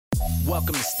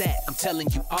Welcome to Stat, I'm telling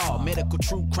you all medical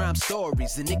true crime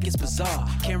stories, and it gets bizarre.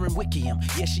 Karen Wickham,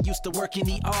 yeah, she used to work in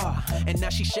ER, and now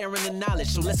she's sharing the knowledge,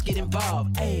 so let's get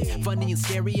involved. Hey, funny and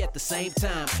scary at the same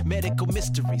time. Medical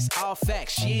mysteries, all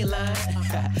facts, she ain't lying.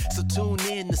 So tune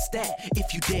in to Stat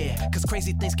if you dare, cause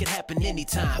crazy things can happen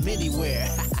anytime,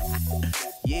 anywhere.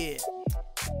 Yeah.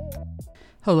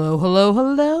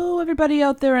 Hello, everybody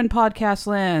out there in podcast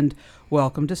land.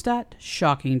 Welcome to Stat,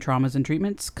 shocking traumas and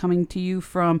treatments, coming to you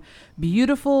from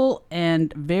beautiful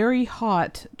and very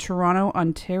hot Toronto,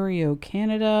 Ontario,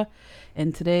 Canada.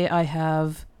 And today I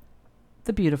have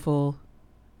the beautiful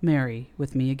Mary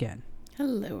with me again.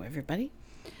 Hello, everybody.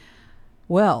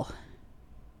 Well,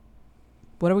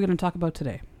 what are we going to talk about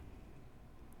today?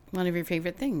 One of your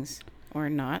favorite things, or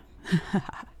not.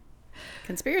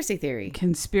 Conspiracy theory.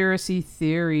 Conspiracy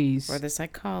theories. Or the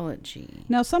psychology.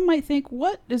 Now, some might think,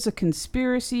 what is a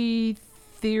conspiracy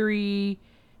theory?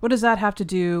 What does that have to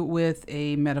do with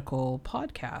a medical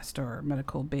podcast or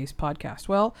medical-based podcast?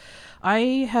 Well,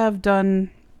 I have done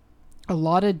a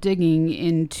lot of digging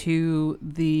into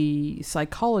the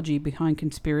psychology behind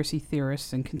conspiracy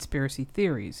theorists and conspiracy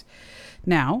theories.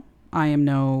 Now, I am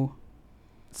no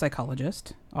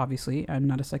psychologist, obviously. I'm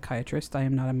not a psychiatrist. I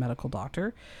am not a medical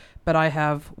doctor. But I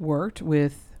have worked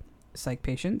with psych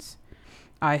patients.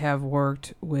 I have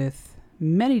worked with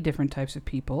many different types of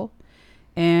people.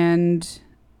 And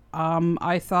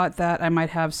I thought that I might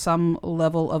have some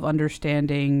level of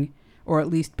understanding, or at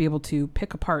least be able to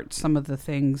pick apart some of the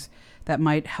things that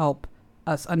might help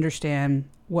us understand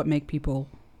what make people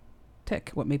tick,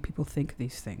 what make people think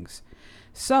these things.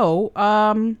 So,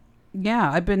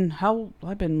 yeah, I've been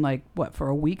like, what, for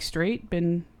a week straight,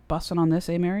 been busting on this,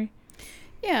 Mary?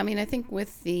 Yeah, I mean, I think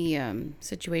with the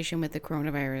situation with the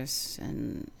coronavirus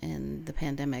and the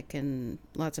pandemic and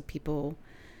lots of people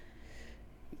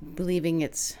believing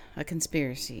it's a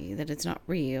conspiracy, that it's not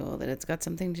real, that it's got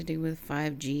something to do with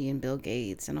 5G and Bill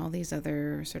Gates and all these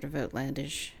other sort of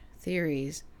outlandish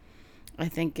theories, I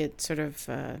think it sort of,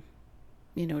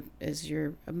 as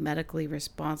you're a medically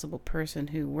responsible person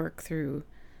who worked through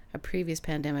a previous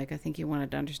pandemic, I think you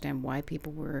wanted to understand why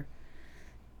people were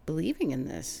believing in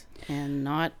this and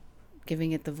not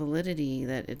giving it the validity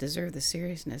that it deserved, the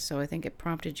seriousness. So I think it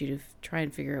prompted you to try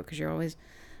and figure out, because you're always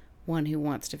one who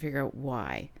wants to figure out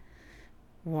why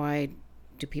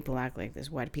do people act like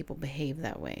this, why do people behave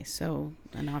that way. So,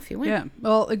 and off you went. Yeah,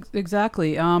 well,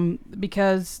 exactly,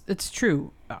 because it's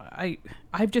true.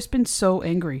 I've just been so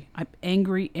angry. I'm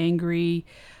angry,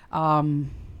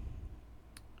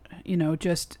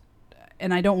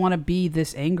 and I don't want to be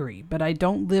this angry, but I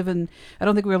don't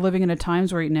think we're living in a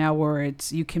times right now where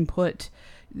you can put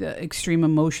the extreme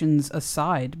emotions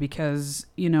aside, because,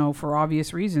 for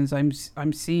obvious reasons,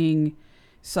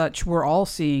 we're all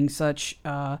seeing such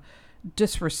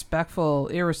disrespectful,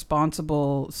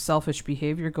 irresponsible, selfish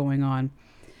behavior going on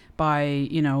by,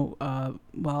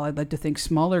 I'd like to think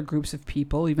smaller groups of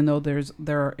people, even though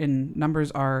there in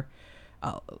numbers are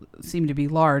seem to be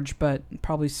large, but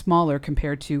probably smaller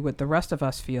compared to what the rest of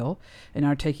us feel and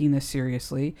are taking this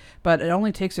seriously. But it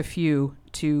only takes a few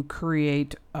to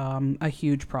create a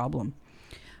huge problem.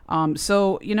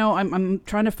 So, I'm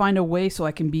trying to find a way so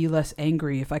I can be less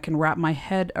angry. If I can wrap my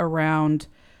head around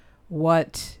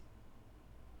what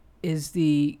is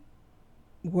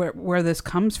where this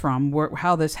comes from,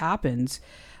 how this happens,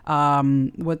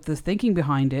 what the thinking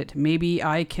behind it, maybe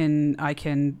I can, I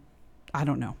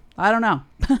don't know.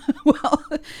 Well,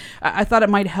 I thought it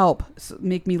might help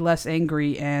make me less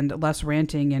angry and less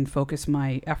ranting and focus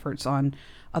my efforts on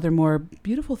other more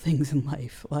beautiful things in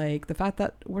life, like the fact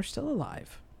that we're still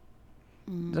alive,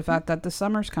 the fact that the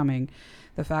summer's coming,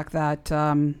 the fact that,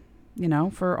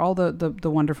 for all the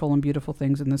wonderful and beautiful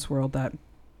things in this world that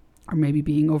are maybe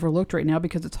being overlooked right now,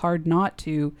 because it's hard not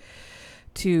to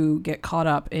get caught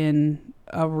up in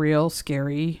a real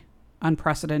scary,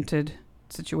 unprecedented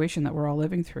situation that we're all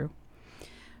living through.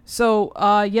 So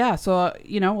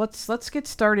let's get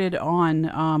started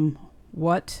on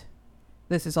what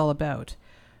this is all about.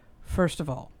 First of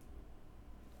all,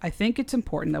 I think it's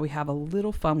important that we have a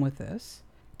little fun with this,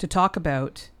 to talk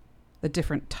about the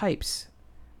different types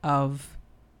of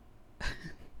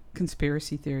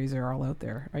conspiracy theories that are all out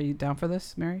there. Are you down for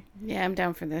this, Mary? Yeah, I'm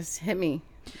down for this. Hit me.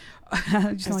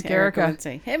 Just like Erica would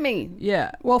say, hit me.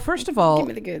 Yeah. Well, first of all, give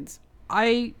me the goods.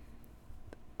 I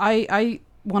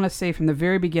want to say from the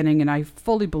very beginning, and I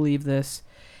fully believe this,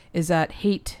 is that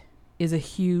hate is a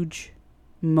huge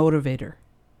motivator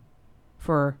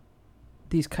for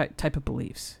these type of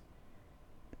beliefs.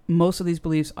 Most of these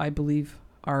beliefs, I believe,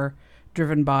 are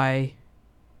driven by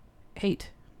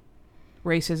hate,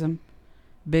 racism,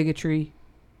 bigotry,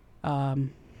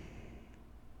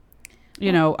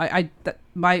 you know, I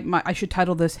should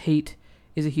title this "Hate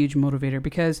is a Huge Motivator,"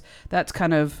 because that's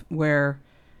kind of where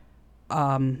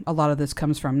a lot of this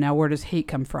comes from. Now, where does hate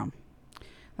come from?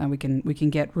 And we can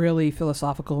get really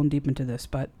philosophical and deep into this,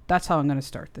 but that's how I'm going to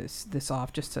start this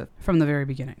off, from the very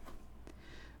beginning.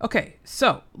 Okay,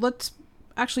 so let's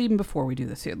actually, even before we do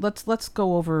this, let's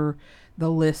go over the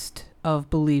list of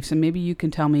beliefs, and maybe you can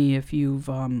tell me if you've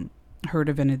heard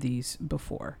of any of these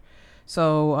before.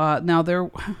 So now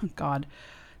there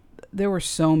were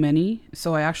so many,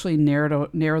 so I actually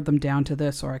narrowed them down to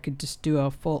this, or I could just do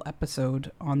a full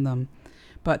episode on them.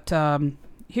 But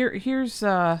here's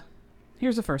the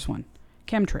first one: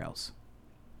 chemtrails.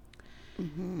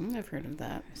 Mm-hmm, I've heard of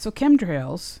that. So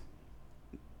chemtrails,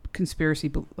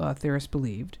 conspiracy theorists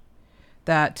believed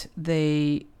that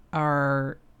there's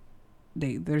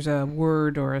a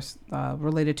word or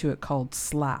related to it called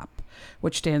SLAP,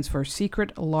 which stands for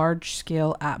Secret Large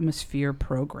Scale Atmosphere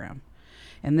Program.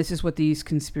 And this is what these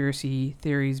conspiracy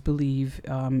theories believe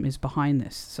is behind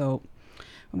this. So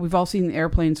we've all seen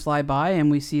airplanes fly by, and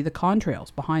we see the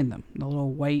contrails behind them, the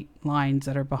little white lines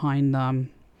that are behind them.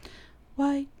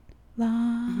 White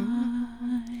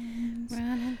lines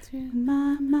running through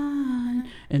my mind,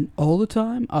 and all the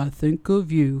time I think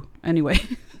of you. Anyway,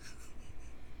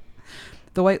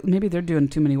 maybe they're doing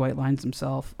too many white lines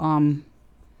themselves.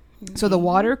 So the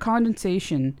water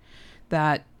condensation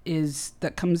that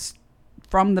comes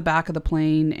from the back of the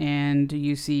plane, and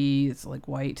you see it's like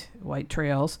white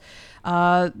trails.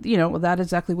 That is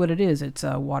exactly what it is. It's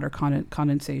water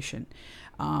condensation.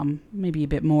 Maybe a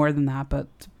bit more than that, but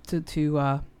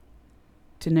to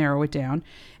narrow it down.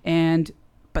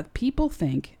 But people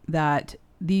think that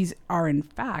these are in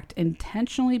fact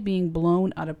intentionally being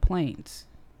blown out of planes,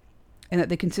 and that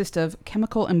they consist of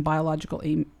chemical and biological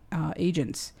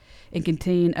agents and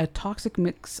contain a toxic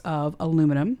mix of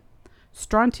aluminum,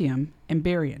 strontium, and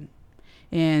barium.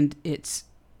 And it's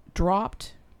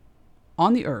dropped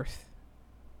on the earth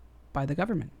by the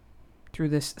government through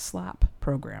this SLAP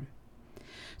program.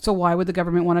 So why would the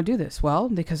government want to do this? Well,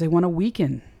 because they want to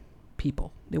weaken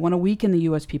people. They want to weaken the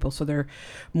U.S. people so they're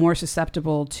more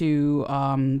susceptible to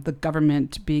the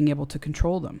government being able to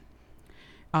control them.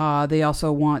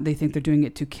 They think they're doing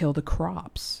it to kill the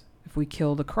crops. If we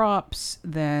kill the crops,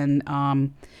 then,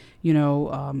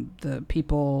 the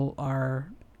people are,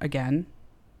 again,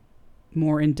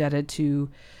 more indebted to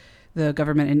the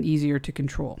government and easier to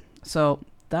control. So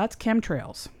that's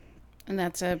chemtrails. And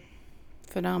that's a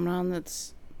phenomenon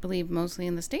that's believed mostly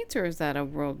in the States, or is that a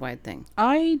worldwide thing?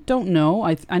 I don't know.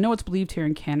 I know it's believed here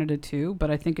in Canada too, but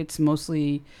I think it's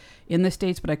mostly in the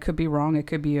States, but I could be wrong. It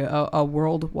could be a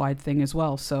worldwide thing as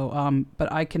well. So,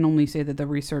 but I can only say that the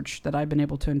research that I've been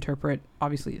able to interpret,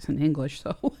 obviously it's in English,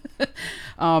 so,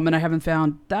 and I haven't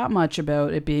found that much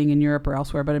about it being in Europe or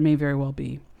elsewhere, but it may very well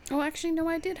be. Oh, actually, no,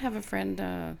 I did have a friend,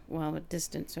 a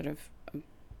distant sort of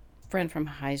friend from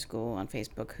high school on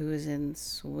Facebook who is in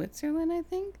Switzerland, I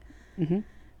think. Mm-hmm.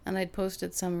 And I'd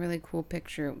posted some really cool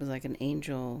picture. It was like an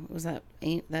angel. Was that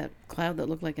cloud that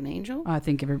looked like an angel? I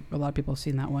think a lot of people have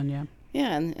seen that one, yeah.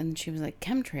 Yeah, and she was like,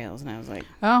 chemtrails. And I was like...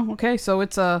 Oh, okay, so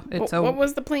what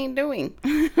was the plane doing?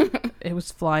 It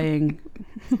was flying.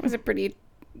 It was a pretty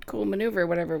cool maneuver,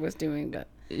 whatever it was doing, but...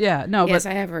 Yeah, no, yes,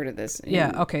 I have heard of this.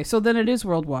 Yeah, okay, so then it is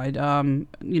worldwide, in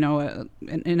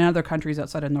other countries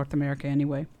outside of North America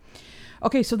anyway.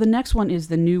 Okay, so the next one is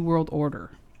the New World Order.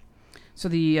 So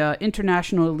the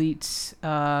international elites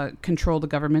control the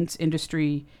governments,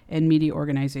 industry, and media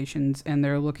organizations, and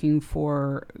they're looking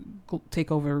for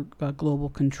take over global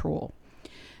control.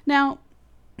 Now,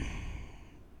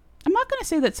 I'm not going to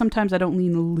say that sometimes I don't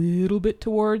lean a little bit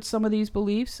towards some of these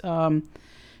beliefs,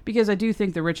 because I do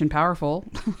think the rich and powerful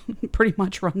pretty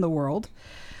much run the world.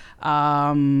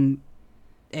 And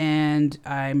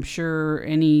I'm sure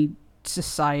any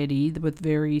society with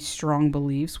very strong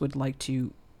beliefs would like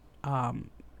to put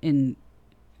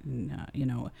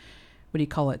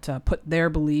their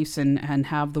beliefs and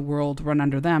have the world run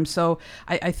under them. So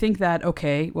I think that,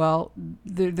 okay, well,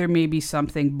 there may be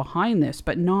something behind this,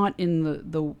 but not in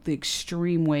the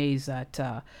extreme ways that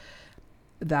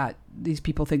these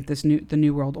people think the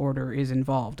New World Order is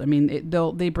involved. I mean,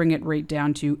 they bring it right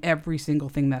down to every single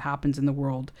thing that happens in the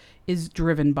world is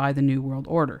driven by the New World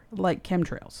Order, like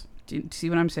chemtrails. Do you see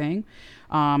what I'm saying?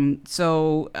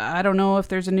 So I don't know if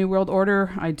there's a New World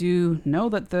Order. I do know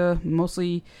that the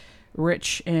mostly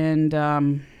rich and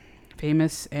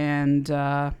famous and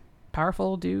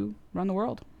powerful do run the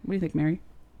world. What do you think, Mary?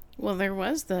 Well, there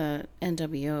was the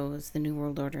NWOs, the New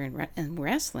World Order in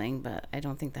wrestling, but I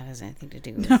don't think that has anything to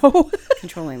do with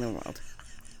controlling the world.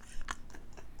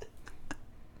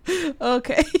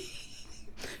 Okay.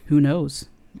 Who knows?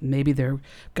 Maybe they're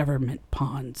government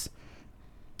pawns.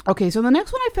 Okay, so the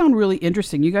next one I found really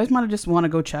interesting. You guys might just want to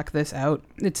go check this out.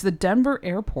 It's the Denver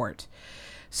airport.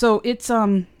 So it's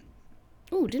Oh,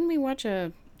 didn't we watch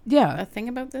a thing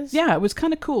about this? Yeah, it was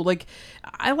kind of cool. Like,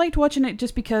 I liked watching it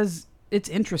just because it's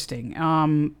interesting.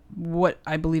 What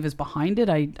I believe is behind it,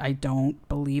 I don't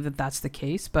believe that that's the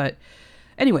case. But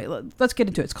anyway, let's get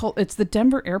into it. It's the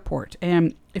Denver airport.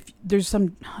 And if there's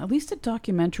at least a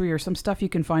documentary or some stuff you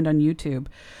can find on YouTube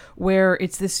where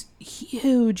it's this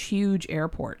huge, huge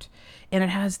airport. And it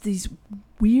has these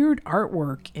weird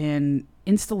artwork and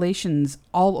installations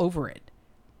all over it.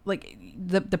 Like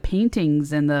the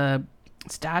paintings and the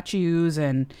statues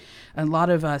and a lot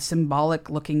of symbolic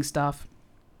looking stuff.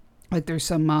 Like there's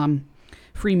some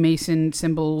Freemason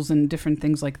symbols and different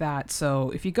things like that.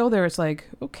 So if you go there, it's like,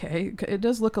 okay, it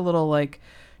does look a little like,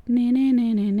 I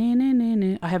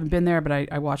haven't been there, but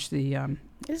I watched the...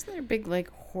 Isn't there a big like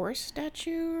horse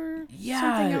statue or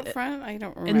something out front? I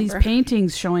don't remember. And these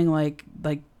paintings showing like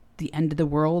the end of the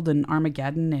world and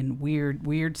Armageddon and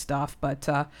weird stuff. But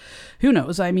who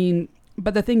knows? I mean,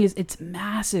 but the thing is, it's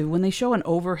massive. When they show an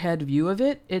overhead view of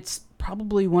it, it's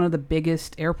probably one of the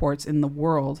biggest airports in the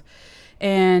world.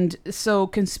 And so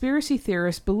conspiracy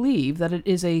theorists believe that it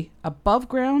is they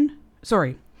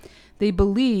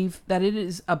believe that it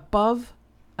is above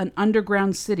an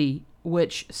underground city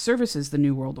which services the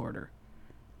New World Order.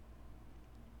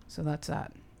 So that's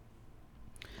that.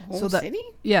 Whole city?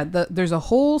 Yeah, there's a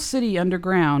whole city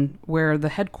underground where the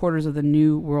headquarters of the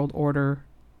New World Order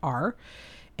are.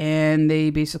 And they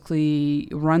basically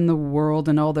run the world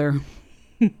and all their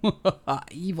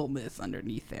evilness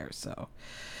underneath there. So,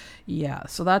 yeah.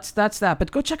 So that's that.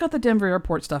 But go check out the Denver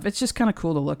airport stuff. It's just kind of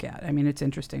cool to look at. I mean, it's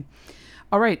interesting.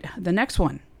 All right, the next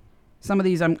one. Some of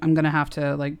these I'm going to have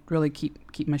to like really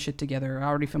keep my shit together. I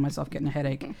already feel myself getting a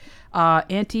headache.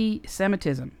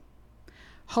 Anti-Semitism.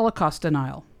 Holocaust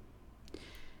denial.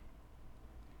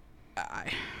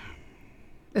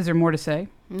 Is there more to say?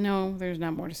 No, there's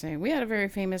not more to say. We had a very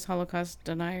famous Holocaust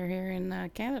denier here in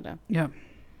Canada. Yeah.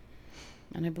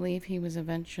 And I believe he was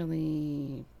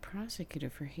eventually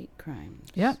prosecuted for hate crimes.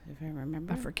 Yeah. If I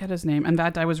remember. I forget his name. In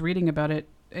fact, I was reading about it,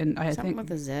 and I something think...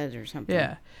 with a Z or something.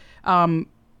 Yeah.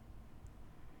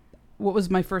 What was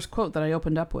my first quote that I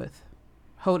opened up with?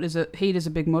 Hate is a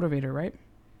big motivator, right?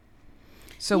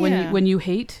 So when you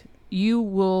hate, you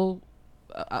will...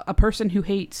 A person who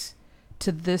hates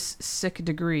to this sick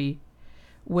degree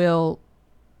will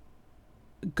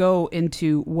go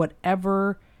into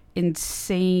whatever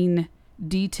insane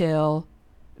detail,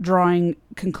 drawing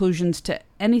conclusions to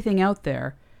anything out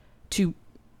there to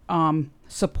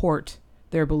support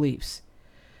their beliefs.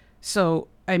 So,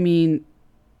 I mean,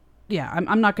 yeah,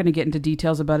 I'm not going to get into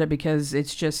details about it because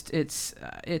it's just it's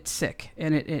sick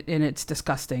and it's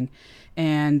disgusting,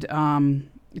 and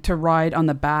to ride on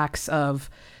the backs of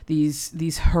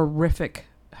these horrific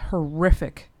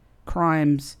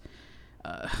crimes,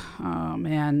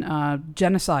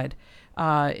 genocide.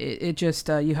 It just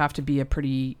you have to be a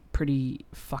pretty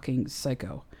fucking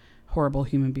psycho, horrible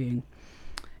human being.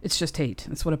 It's just hate.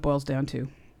 That's what it boils down to.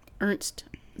 Ernst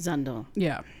Zundel.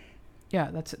 Yeah,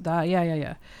 that's that.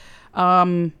 Yeah.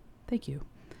 Thank you.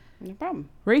 No problem.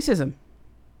 Racism.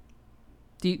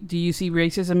 Do you see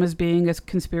racism as being a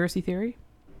conspiracy theory?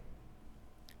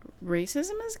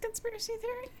 Racism is a conspiracy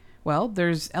theory? Well,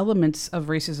 there's elements of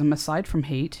racism aside from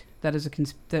hate. That is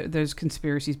there's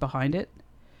conspiracies behind it.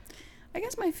 I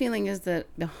guess my feeling is that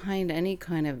behind any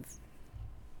kind of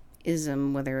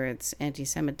ism, whether it's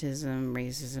anti-Semitism,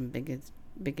 racism,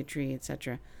 bigotry,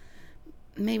 etc.,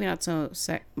 maybe not so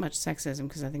much sexism,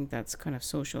 because I think that's kind of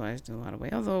socialized in a lot of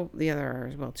ways, although the other are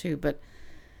as well too. But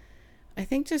I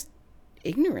think just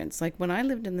ignorance. Like when I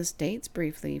lived in the States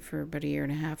briefly for about a year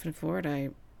and a half in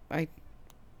Florida, I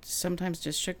sometimes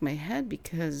just shook my head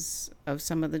because of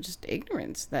some of the just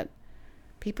ignorance that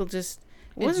people just...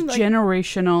 It's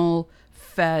generational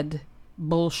fed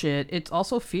bullshit. It's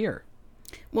also fear.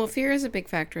 Well, fear is a big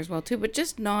factor as well too, but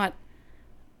just not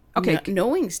not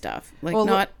knowing stuff. Like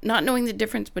not knowing the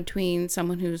difference between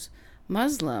someone who's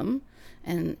Muslim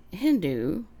and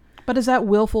Hindu. But is that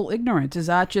willful ignorance? Is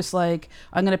that just like,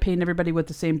 I'm going to paint everybody with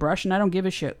the same brush and I don't give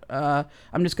a shit.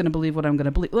 I'm just going to believe what I'm going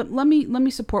to believe. Let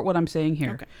me support what I'm saying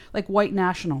here. Okay. Like white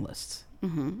nationalists.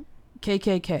 Mm-hmm.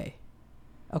 KKK.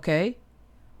 Okay?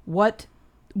 What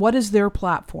is their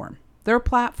platform? Their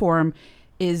platform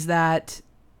is that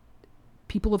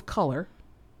people of color,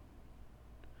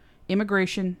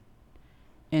 immigration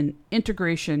and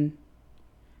integration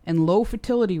and low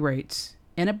fertility rates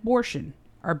and abortion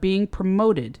are being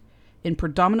promoted in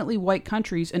predominantly white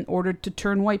countries in order to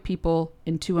turn white people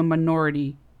into a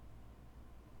minority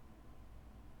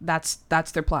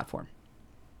That's their platform.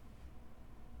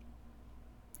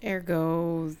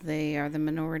 Ergo, they are the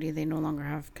minority. They no longer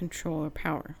have control or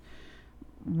power.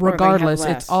 Regardless,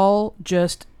 less. it's all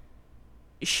just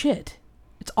shit.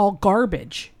 It's all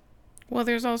garbage. Well,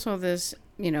 there's also this,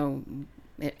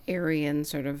 Aryan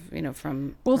sort of,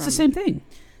 from... Well, it's the same thing.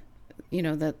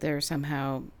 That they're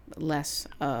somehow less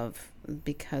of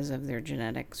because of their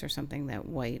genetics or something, that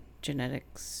white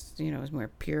genetics, is more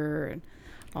pure and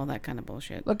all that kind of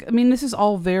bullshit. Look, I mean, this is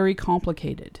all very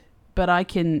complicated. But I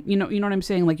can, you know what I'm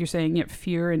saying? Like you're saying,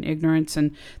 fear and ignorance,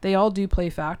 and they all do play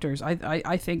factors.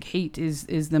 I think hate is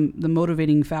the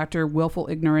motivating factor, willful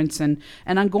ignorance, and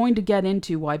I'm going to get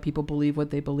into why people believe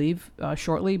what they believe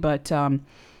shortly. But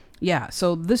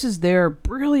so this is their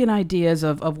brilliant ideas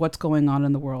of what's going on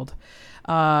in the world,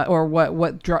 or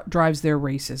what drives their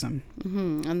racism.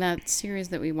 Mm-hmm. And that series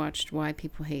that we watched, Why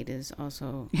People Hate, is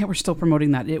also... Yeah, we're still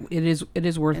promoting that. It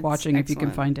is worth watching if you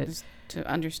can find it. Just to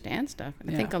understand stuff.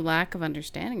 And I think a lack of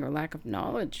understanding or lack of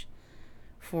knowledge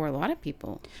for a lot of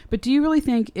people. But do you really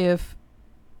think if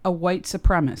a white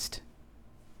supremacist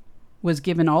was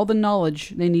given all the knowledge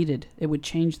they needed, it would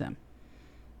change them?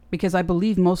 Because I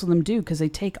believe most of them do, because they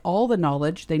take all the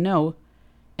knowledge they know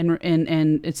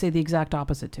and say the exact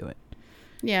opposite to it.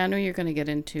 Yeah, I know you're going to get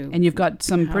into... And you've got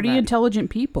some pretty intelligent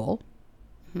people,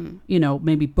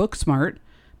 maybe book smart,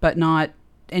 but not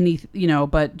any,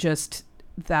 but just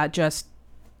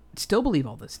still believe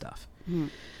all this stuff.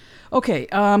 Okay,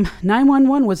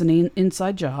 911 was an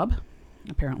inside job,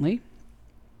 apparently.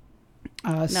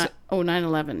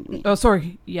 9/11. Oh,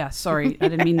 sorry. Yeah, sorry. I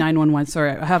didn't mean 911.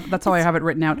 Sorry. That's how I have it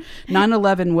written out.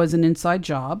 9/11 was an inside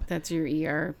job. That's your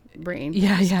ER brain.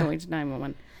 Yeah. Going to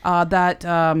 911. That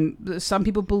some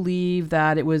people believe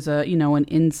that it was an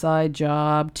inside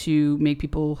job to make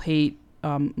people hate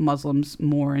Muslims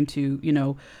more and to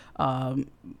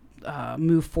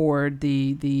move forward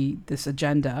this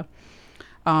agenda,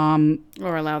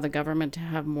 or allow the government to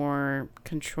have more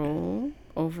control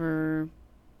over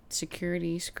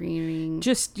security screening.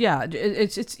 Just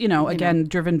it's again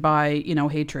driven by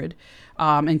hatred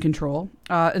and control,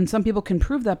 and some people can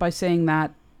prove that by saying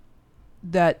that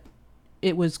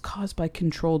it was caused by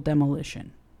controlled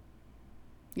demolition.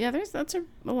 Yeah, that's a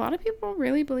lot of people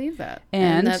really believe that,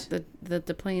 and that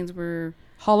the planes were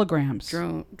holograms,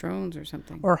 drones or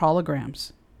something, or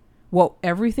holograms. Well,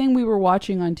 everything we were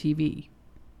watching on TV,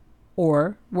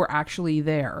 or were actually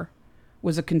there,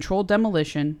 was a controlled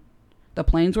demolition. The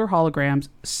planes were holograms.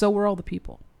 So were all the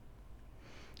people.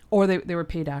 Or they were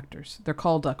paid actors. They're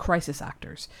called crisis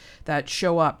actors that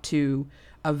show up to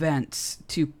events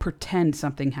to pretend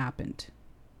something happened.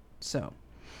 So,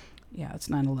 yeah, it's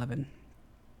 9/11.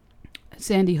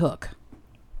 Sandy Hook.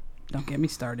 Don't get me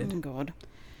started. Oh, God.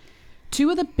 Two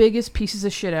of the biggest pieces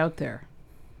of shit out there,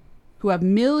 who have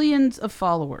millions of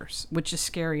followers, which is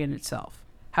scary in itself,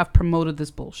 have promoted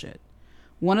this bullshit.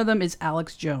 One of them is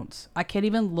Alex Jones. I can't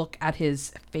even look at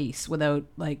his face without,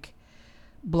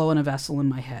 blowing a vessel in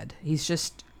my head. He's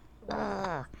just...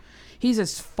 he's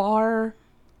as far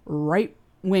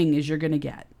right-wing as you're going to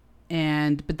get.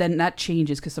 But then that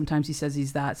changes, because sometimes he says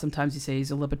he's that. Sometimes he says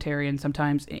he's a libertarian.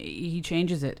 Sometimes he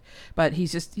changes it. But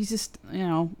he's just piece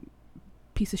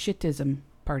of shitism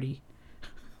party.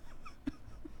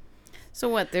 So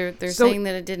what? They're saying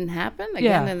that it didn't happen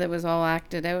again, and it was all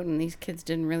acted out, and these kids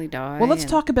didn't really die. Well, let's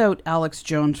talk about Alex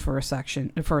Jones for a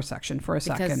second.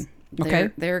 Okay,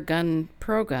 they're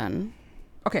pro-gun.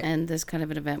 Okay, and this kind of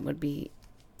an event would be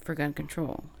for gun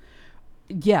control.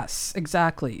 Yes,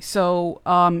 exactly. So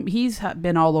he's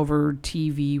been all over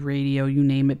TV, radio, you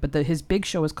name it. But his big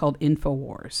show is called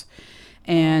InfoWars,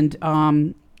 and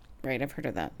right, I've heard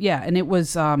of that. Yeah, and it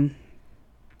was.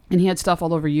 And he had stuff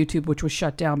all over YouTube, which was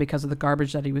shut down because of the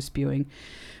garbage that he was spewing.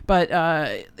 But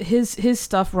his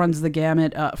stuff runs the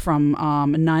gamut from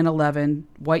 9/11,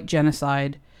 white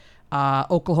genocide,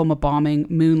 Oklahoma bombing,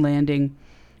 moon landing,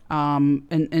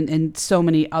 and so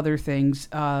many other things.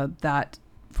 That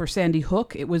for Sandy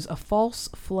Hook, it was a false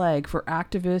flag for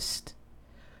activists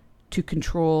to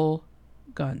control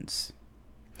guns,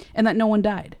 and that no one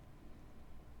died.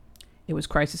 It was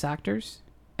crisis actors,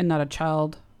 and not a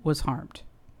child was harmed.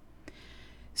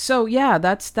 So yeah,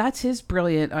 that's his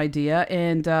brilliant idea,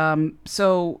 and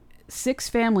so 6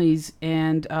 families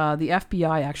and the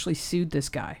FBI actually sued this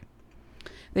guy.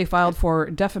 They filed for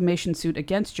defamation suit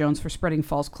against Jones for spreading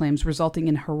false claims, resulting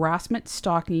in harassment,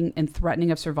 stalking, and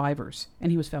threatening of survivors.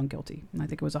 And he was found guilty. I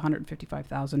think it was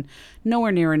 $155,000,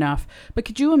 nowhere near enough. But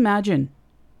could you imagine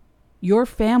your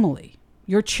family,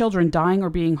 your children dying or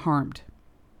being harmed,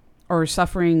 or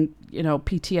suffering,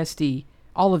 PTSD,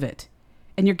 all of it?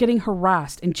 And you're getting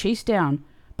harassed and chased down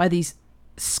by these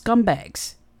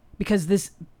scumbags, because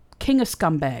this king of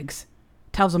scumbags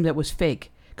tells them that it was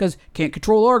fake, because can't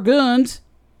control our guns,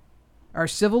 our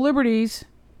civil liberties.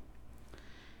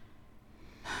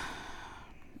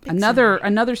 Another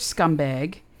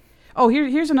scumbag. Oh,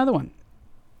 here's another one.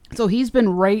 So he's been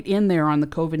right in there on the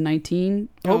COVID-19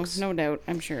 folks. Oh, no doubt,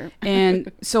 I'm sure.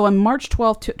 And so on March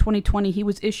 12th, 2020, he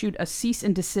was issued a cease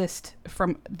and desist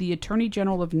from the Attorney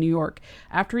General of New York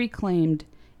after he claimed,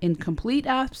 in complete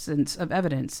absence of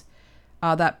evidence,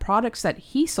 that products that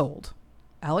he sold,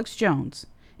 Alex Jones,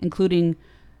 including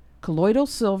colloidal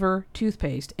silver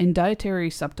toothpaste and dietary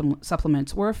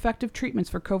supplements, were effective treatments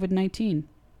for COVID-19.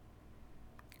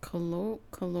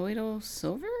 Colloidal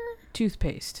silver?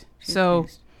 Toothpaste. So,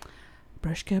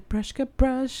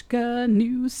 Brushka,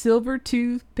 new silver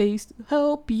toothpaste,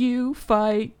 help you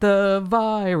fight the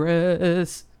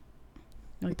virus.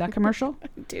 You like that commercial? I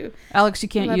do. Alex, you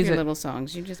can't love use your it. little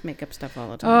songs. You just make up stuff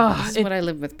all the time. This is it- what I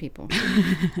live with, people.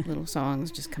 Little songs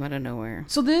just come out of nowhere.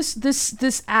 So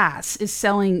this ass is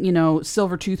selling,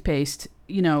 silver toothpaste,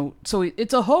 so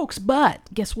it's a hoax, but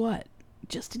guess what?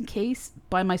 Just in case,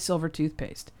 buy my silver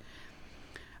toothpaste.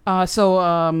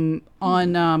 On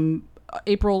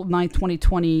April 9th,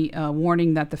 2020,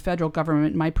 warning that the federal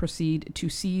government might proceed to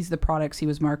seize the products he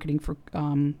was marketing for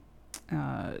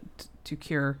to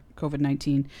cure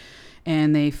COVID-19,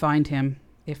 and they fined him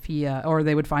if he or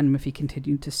they would find him if he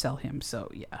continued to sell him. So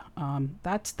yeah,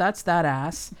 that's that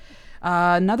ass.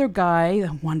 Another guy,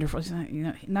 wonderful.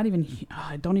 Not even.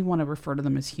 I don't even want to refer to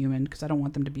them as human because I don't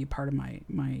want them to be a part of my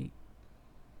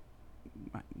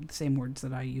the same words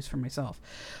that I use for myself.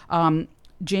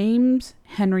 James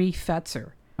Henry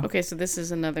Fetzer. Okay, so this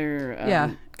is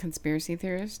another conspiracy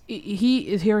theorist.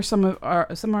 Here are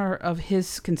some of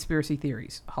his conspiracy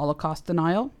theories: Holocaust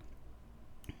denial,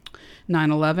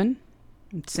 9/11,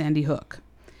 Sandy Hook.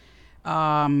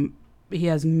 He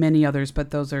has many others, but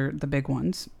those are the big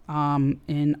ones.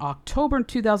 In October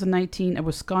 2019, a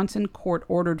Wisconsin court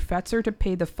ordered Fetzer to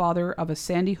pay the father of a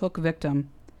Sandy Hook victim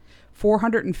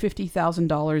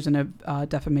 $450,000 in a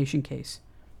defamation case.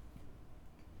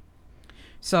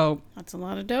 So that's a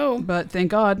lot of dough. But thank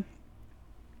God,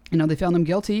 they found him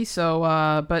guilty. So,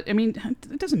 but I mean,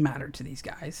 it doesn't matter to these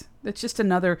guys. It's just to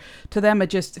them, it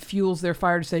just fuels their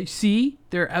fire to say, see,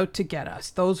 they're out to get us.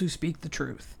 Those who speak the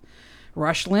truth.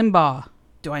 Rush Limbaugh.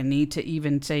 Do I need to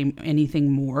even say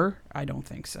anything more? I don't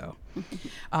think so.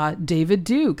 David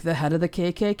Duke, the head of the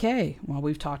KKK. Well,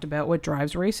 we've talked about what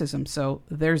drives racism. So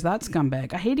there's that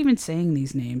scumbag. I hate even saying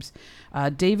these names.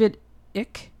 David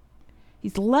Icke.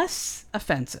 He's less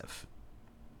offensive.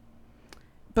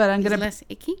 But I'm going to... less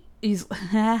icky? Is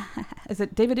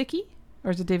it David Icke?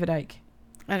 Or is it David Icke?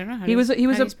 I don't know. How do you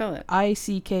spell it?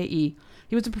 Icke.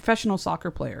 He was a professional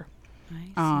soccer player.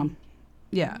 I see.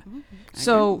 Yeah.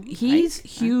 So he's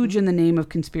huge in the name of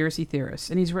conspiracy theorists,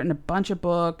 and he's written a bunch of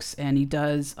books, and he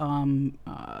does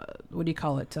what do you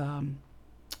call it?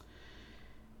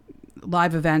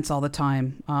 Live events all the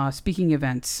time, speaking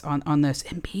events on this,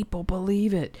 and people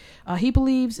believe it. He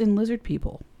believes in lizard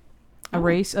people, a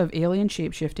race of alien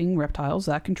shape-shifting reptiles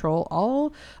that control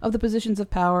all of the positions of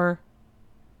power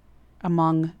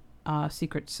among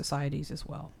secret societies as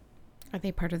well. Are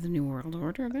they part of the New World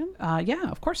Order then? Yeah,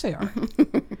 of course they are.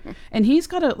 And he's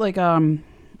got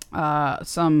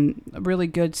some really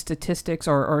good statistics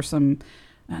or some.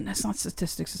 That's not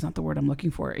statistics. It's not the word I'm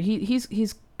looking for.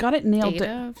 He's got it nailed.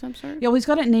 Data of some sort. Yeah, well, he's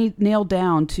got it nailed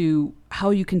down to how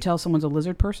you can tell someone's a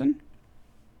lizard person.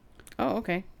 Oh,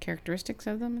 okay. Characteristics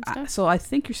of them and stuff. So I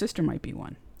think your sister might be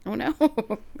one. Oh no.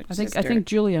 I think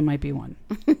Julia might be one.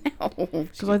 No.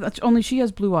 Because only she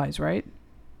has blue eyes, right?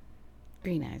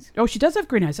 Green eyes. Oh, she does have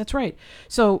green eyes. That's right.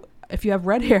 So if you have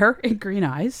red hair and green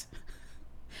eyes,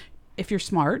 if you're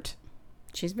smart.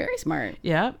 She's very smart.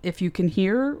 Yeah. If you can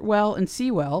hear well and see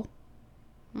well.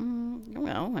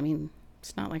 Well, I mean,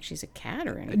 it's not like she's a cat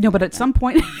or anything. No, but at some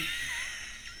point,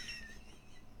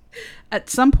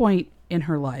 in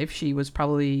her life, she was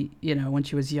probably, when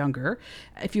she was younger.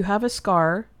 If you have a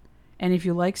scar and if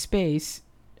you like space,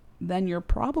 then you're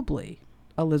probably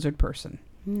a lizard person.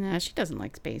 No, she doesn't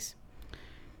like space.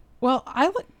 Well,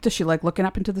 does she like looking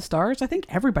up into the stars? I think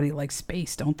everybody likes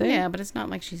space, don't they? Yeah, but it's not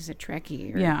like she's a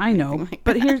Trekkie. Yeah, I know.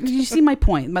 But here, you see my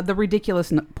point, the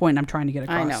ridiculous point I'm trying to get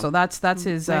across. I know. So that's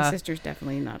his. My sister's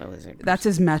definitely not a lizard person. That's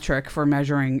his metric for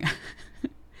measuring.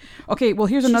 Okay, well,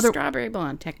 here's She's another. Strawberry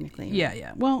blonde, technically.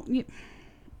 Yeah. Well,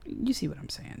 you see what I'm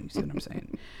saying.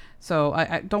 So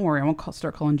I don't worry. I won't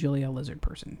start calling Julia a lizard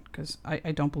person because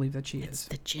I don't believe that she is. It's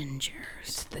the gingers.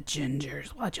 It's the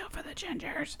gingers. Watch out for the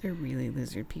gingers. They're really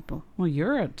lizard people. Well,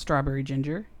 you're a strawberry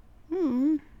ginger.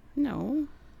 No.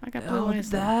 I got blue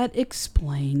eyes. That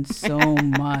explains so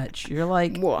much. You're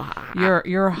like,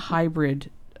 you're a hybrid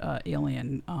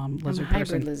alien lizard I'm a hybrid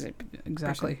person. lizard.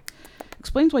 Exactly.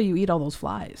 Explains why you eat all those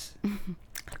flies.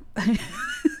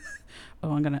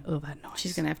 Oh, that noise.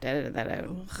 She's gonna have to edit that out.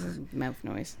 Mouth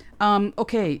noise.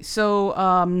 Okay, so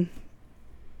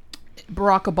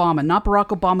Barack Obama, not Barack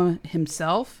Obama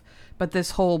himself, but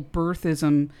this whole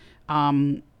birthism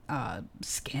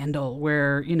scandal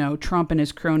where, Trump and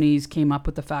his cronies came up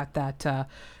with the fact that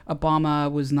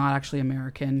Obama was not actually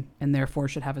American and therefore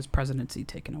should have his presidency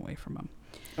taken away from him.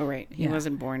 Oh, right. He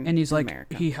wasn't born and he's in like,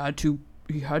 America. he had to,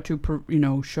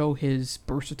 show his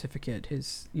birth certificate,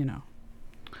 his. And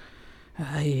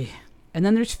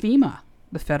then there's FEMA,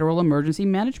 the Federal Emergency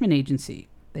Management Agency.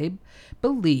 They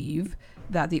believe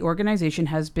that the organization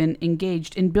has been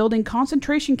engaged in building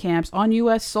concentration camps on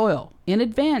U.S. soil in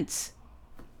advance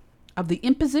of the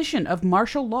imposition of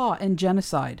martial law and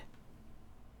genocide.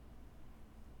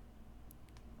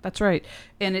 That's right.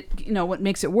 And what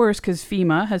makes it worse, because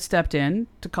FEMA has stepped in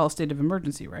to call a state of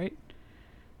emergency, right?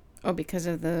 Oh, because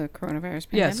of the coronavirus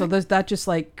pandemic? Yeah, so that just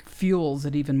fuels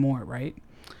it even more, right?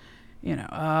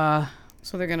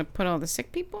 So they're going to put all the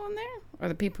sick people in there? Or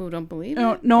the people who don't believe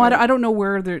it? No, I don't know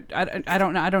where they're... I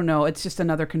don't know. It's just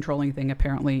another controlling thing,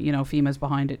 apparently. FEMA's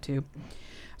behind it, too.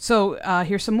 So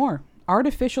here's some more.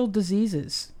 Artificial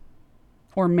diseases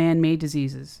or man-made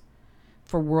diseases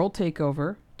for world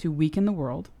takeover to weaken the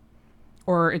world,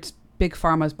 or it's big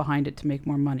pharma's behind it to make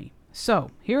more money.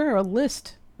 So here are a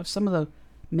list of some of the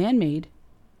man-made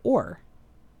or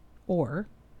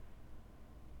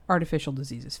artificial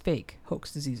diseases, fake,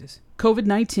 hoax diseases.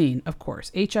 COVID-19, of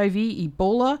course. HIV,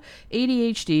 Ebola,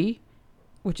 ADHD,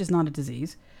 which is not a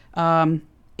disease,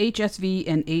 HSV,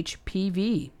 and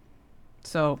HPV.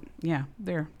 So, yeah,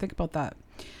 there. Think about that.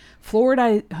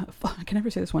 I can never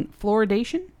say this one.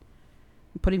 Fluoridation?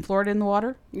 Putting fluoride in the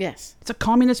water? Yes. It's a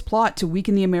communist plot to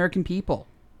weaken the American people.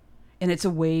 And it's a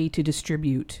way to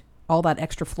distribute all that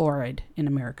extra fluoride in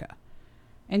America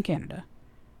and Canada.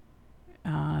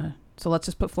 So let's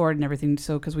just put fluoride in everything,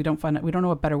 because we don't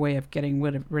know a better way of getting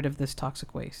rid of this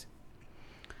toxic waste.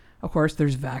 Of course,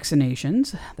 there's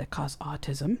vaccinations that cause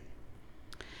autism.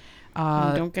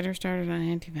 Don't get her started on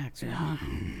anti-vaxxers.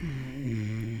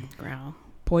 Growl.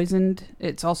 Poisoned.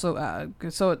 It's also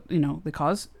they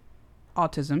cause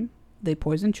autism. They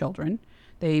poison children.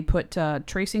 They put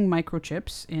tracing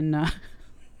microchips in.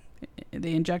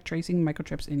 They inject tracing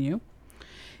microchips in you.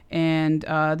 And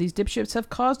these dipshits have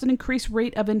caused an increased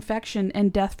rate of infection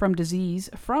and death from disease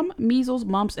from measles,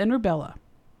 mumps, and rubella.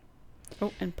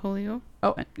 Oh, and polio?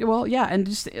 Oh, well, yeah. And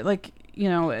just anything.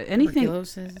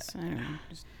 Tuberculosis. I don't know.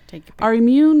 Just take your pick. Our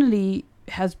immunity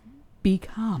has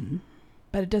become,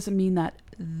 but it doesn't mean that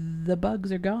the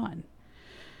bugs are gone.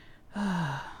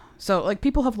 So,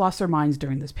 people have lost their minds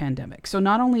during this pandemic. So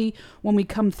not only when we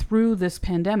come through this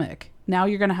pandemic, now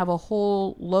you're going to have a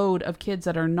whole load of kids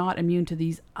that are not immune to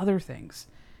these other things.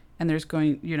 And there's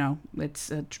going,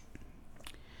 it's a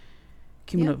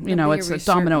it's a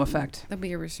domino effect. There'll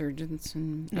be a resurgence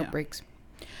and outbreaks.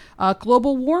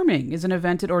 Global warming is an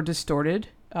invented or distorted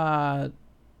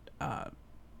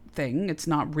thing. It's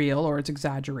not real, or it's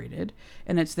exaggerated,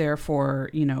 and it's there for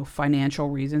financial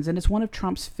reasons, and it's one of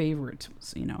Trump's favorites.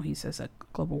 He says that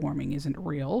global warming isn't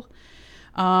real.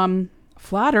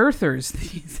 Flat earthers,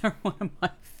 these are one of my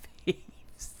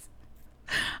faves.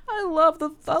 I love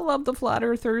the flat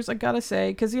earthers, I gotta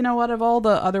say, because out of all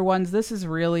the other ones, this is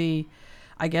really,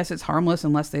 I guess it's harmless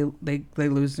unless they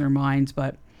lose their minds.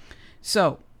 But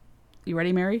so, you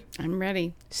ready, Mary? I'm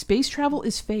ready. Space travel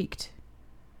is faked.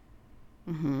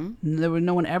 Mm-hmm. There was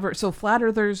no one ever. So flat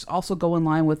earthers also go in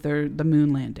line with the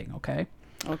moon landing. Okay.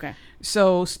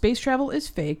 So space travel is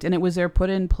faked, and it was put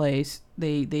in place.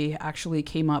 They actually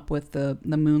came up with the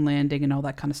moon landing and all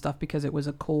that kind of stuff because it was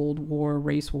a Cold War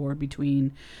race war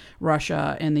between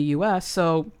Russia and the U.S.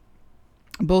 So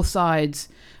both sides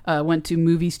went to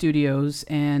movie studios,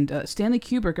 and Stanley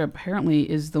Kubrick apparently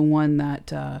is the one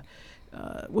that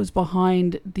was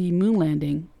behind the moon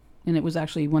landing. And it was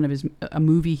actually a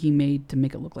movie he made to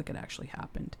make it look like it actually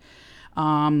happened.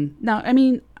 Now, I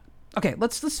mean, okay,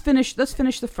 let's finish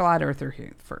the flat earther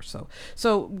here first.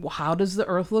 So how does the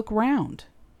Earth look round?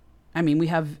 I mean, we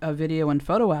have a video and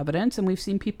photo evidence, and we've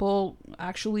seen people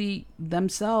actually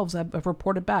themselves have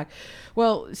reported back.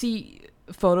 Well, see,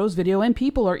 photos, video, and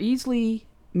people are easily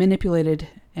manipulated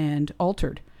and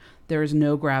altered. There is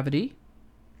no gravity.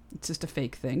 It's just a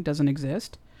fake thing. Doesn't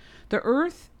exist. The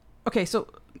Earth. Okay, so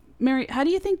Mary, how do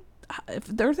you think, if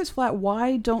the Earth is flat,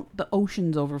 why don't the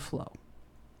oceans overflow?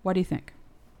 Why do you think?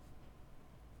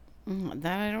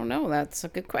 That I don't know. That's a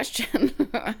good question.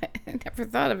 I never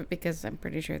thought of it because I'm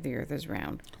pretty sure the Earth is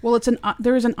round. Well,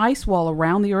 there is an ice wall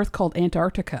around the Earth called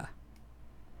Antarctica.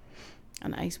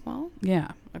 An ice wall?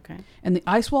 Yeah. Okay. And the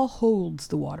ice wall holds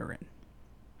the water in.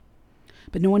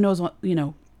 But no one knows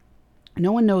no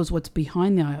one knows what's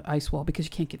behind the ice wall because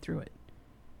you can't get through it.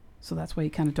 So that's why you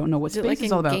kind of don't know what space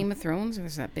is all about. Game of Thrones?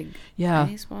 There's that big yeah,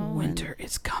 ice wall? Winter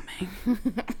is coming.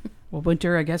 Well,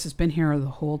 winter, I guess, has been here the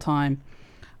whole time.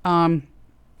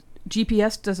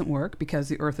 GPS doesn't work because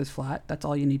the Earth is flat. That's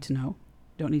all you need to know.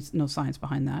 Don't need no science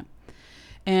behind that.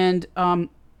 And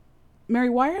Mary,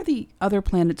 why are the other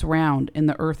planets round and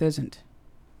the Earth isn't?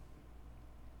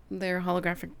 They're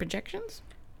holographic projections?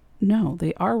 No,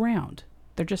 they are round.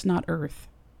 They're just not Earth.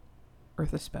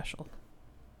 Earth is special.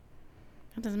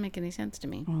 That doesn't make any sense to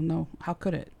me. Oh, no. How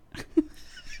could it?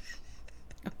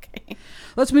 Okay.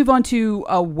 Let's move on to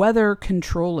weather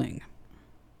controlling.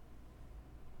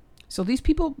 So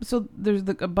there's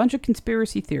a bunch of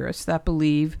conspiracy theorists that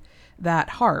believe that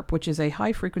HAARP, which is a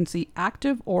high-frequency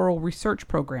active oral research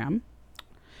program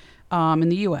in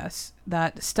the U.S.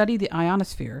 that study the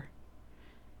ionosphere,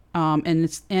 and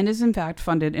is in fact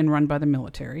funded and run by the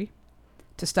military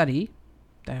to study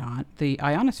the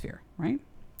ionosphere, right?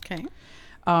 Okay.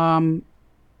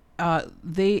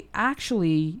 They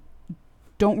actually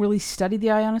don't really study the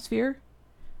ionosphere.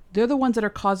 They're the ones that are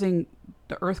causing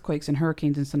the earthquakes and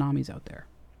hurricanes and tsunamis out there.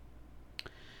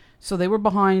 So they were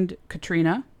behind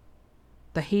Katrina,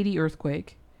 the Haiti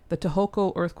earthquake, the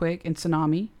Tohoku earthquake and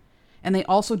tsunami, and they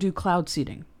also do cloud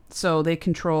seeding. So they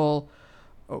control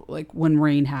like when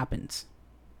rain happens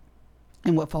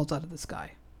and what falls out of the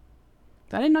sky.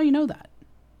 I didn't know you know that.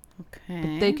 Okay.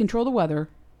 But they control the weather.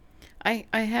 I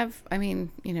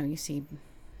mean, you see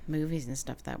movies and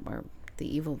stuff that where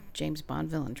the evil James Bond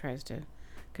villain tries to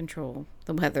control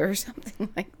the weather or something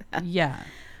like that. Yeah.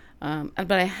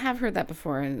 But I have heard that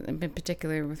before, and in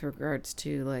particular with regards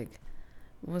to, like,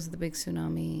 was the big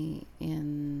tsunami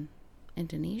in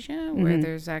Indonesia, where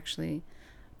there's actually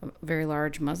a very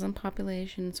large Muslim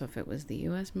population. So if it was the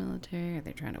U.S. military, are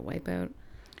they trying to wipe out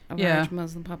a large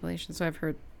Muslim population? So I've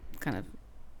heard kind of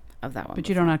that one. But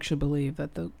you don't actually believe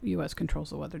that the U.S.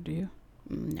 controls the weather, do you?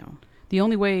 No. The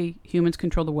only way humans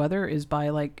control the weather is by,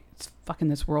 like, fucking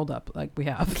this world up like we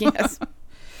have. Yes.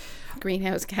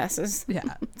 Greenhouse gases.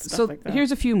 Yeah. Stuff like that.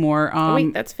 Here's a few more.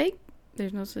 Wait, that's fake?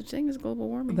 There's no such thing as global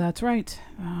warming? That's right.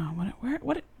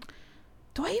 What?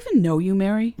 Do I even know you,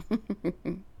 Mary?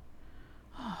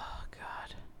 Oh,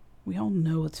 God. We all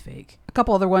know it's fake. A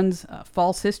couple other ones.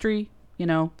 False history.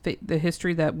 The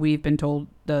history that we've been told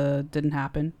didn't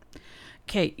happen.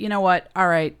 Okay, you know what? All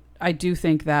right. I do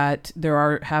think that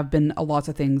there have been lots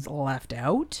of things left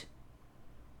out,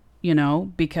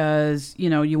 because,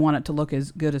 you want it to look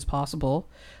as good as possible.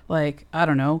 Like, I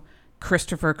don't know,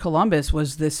 Christopher Columbus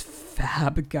was this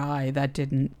fab guy that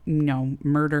didn't,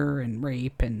 murder and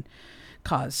rape and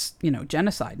cause,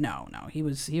 genocide. No, he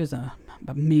was a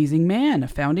amazing man, a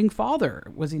founding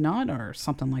father, was he not? Or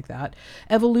something like that.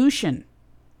 Evolution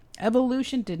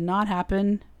did not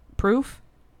happen. Proof,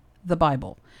 the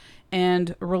Bible.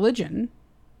 And religion,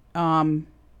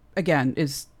 again,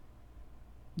 is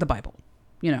the Bible.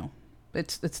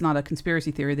 It's not a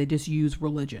conspiracy theory. They just use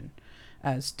religion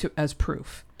as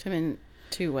proof. To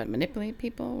what, manipulate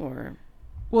people or?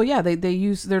 Well, yeah,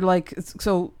 they're like,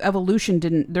 so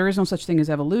evolution there is no such thing as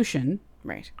evolution.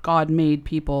 Right. God made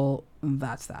people,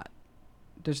 that's that.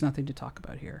 There's nothing to talk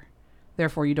about here.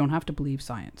 Therefore, you don't have to believe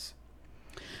science.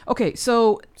 Okay,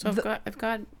 so if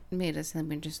God made us, then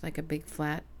we're just like a big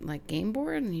flat like game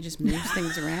board, and he just moves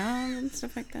things around and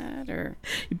stuff like that, or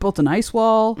you built an ice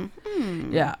wall.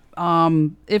 Mm-hmm. Yeah.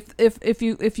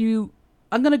 If you,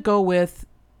 I'm gonna go with,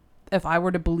 if I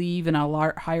were to believe in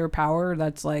a higher power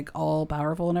that's like all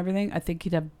powerful and everything, I think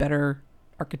he'd have better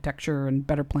architecture and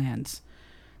better plans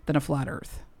than a flat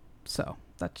Earth. So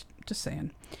that's just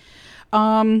saying.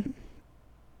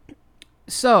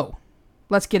 So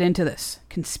let's get into this.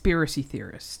 Conspiracy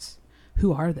theorists.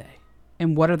 Who are they?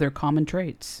 And what are their common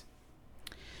traits?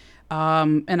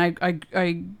 And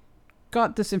I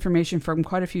got this information from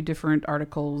quite a few different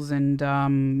articles and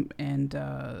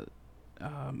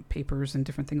papers and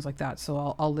different things like that.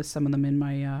 So I'll list some of them in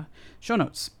my show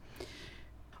notes.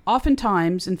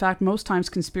 Oftentimes, in fact, most times,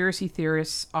 conspiracy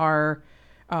theorists are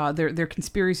their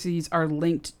conspiracies are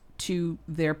linked to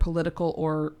their political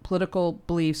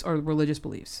beliefs or religious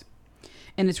beliefs.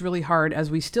 And it's really hard, as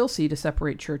we still see, to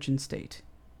separate church and state.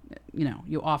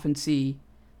 You often see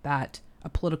that a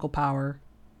political power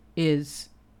is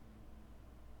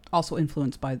also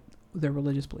influenced by their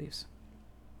religious beliefs.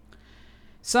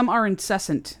 Some are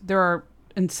incessant. There are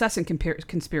incessant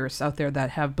conspiracists out there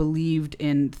that have believed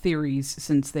in theories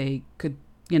since they could,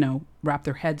 wrap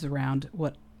their heads around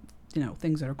what,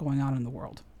 things that are going on in the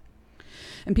world.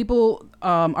 And people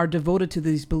are devoted to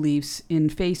these beliefs in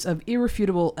face of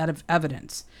irrefutable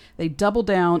evidence. They double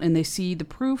down and they see the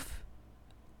proof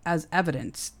as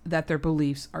evidence that their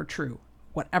beliefs are true,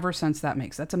 whatever sense that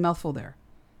makes. That's a mouthful there.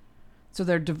 So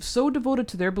they're so devoted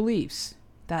to their beliefs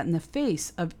that in the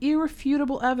face of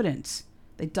irrefutable evidence,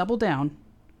 they double down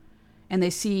and they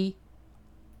see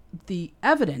the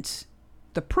evidence,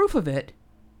 the proof of it,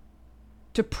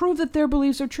 to prove that their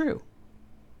beliefs are true.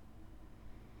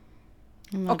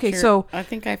 Okay, so I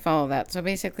think I follow that. So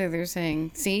basically they're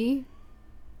saying, see,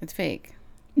 it's fake.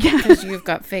 Yeah. Because you've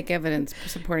got fake evidence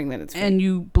supporting that it's fake. And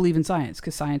you believe in science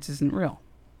because science isn't real.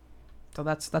 So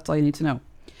that's all you need to know.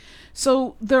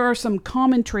 So there are some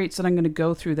common traits that I'm going to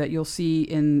go through that you'll see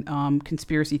in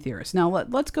conspiracy theorists. Now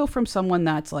let's go from someone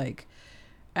that's like,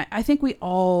 I think we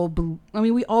all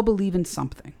believe in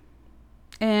something,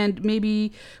 and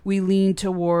maybe we lean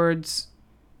towards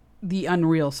the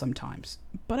unreal sometimes.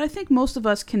 But I think most of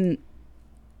us can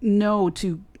know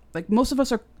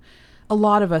a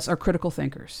lot of us are critical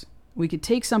thinkers. We could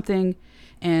take something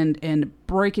and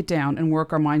break it down and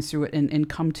work our minds through it and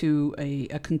come to a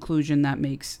conclusion that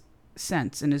makes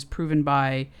sense and is proven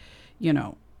by,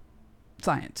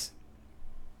 science.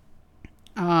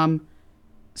 But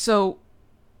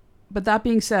that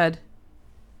being said,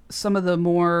 some of the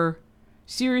more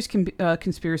serious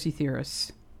conspiracy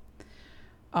theorists,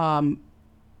 a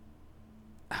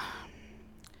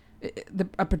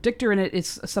predictor in it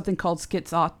is something called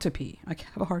schizotopy. I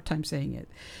have a hard time saying it.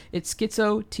 It's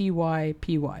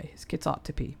schizo-typy,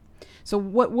 schizotopy. So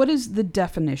what is the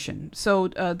definition? So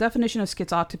definition of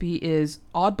schizotopy is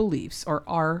odd beliefs or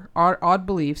are odd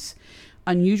beliefs,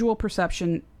 unusual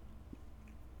perceptual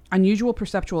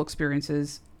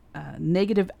experiences,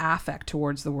 negative affect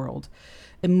towards the world,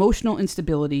 emotional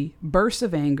instability, bursts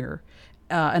of anger,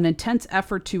 an intense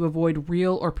effort to avoid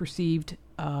real or perceived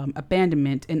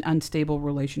abandonment in unstable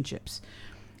relationships,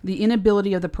 the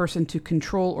inability of the person to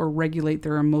control or regulate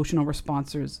their emotional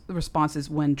responses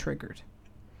when triggered.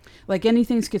 Like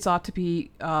anything, schizotopy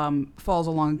falls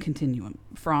along a continuum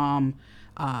from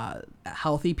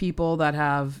healthy people that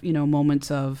have,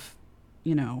 moments of,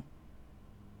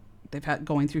 they've had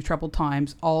going through troubled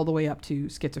times, all the way up to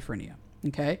schizophrenia.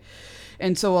 Okay.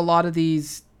 And so a lot of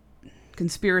these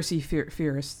conspiracy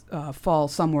theorists fall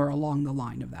somewhere along the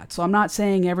line of that. So I'm not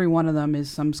saying every one of them is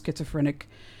some schizophrenic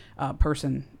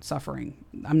person suffering.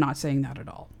 I'm not saying that at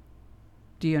all.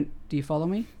 Do you follow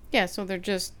me? Yeah. So they're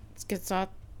just schizotopy.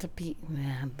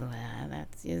 That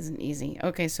isn't easy.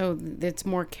 Okay. So it's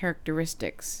more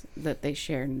characteristics that they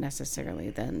share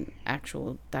necessarily than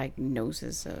actual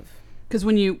diagnosis of. Because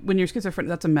when you're schizophrenic,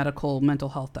 that's a mental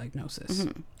health diagnosis.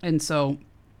 Mm-hmm. And so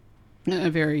a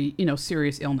very,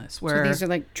 serious illness where... So these are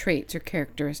like traits or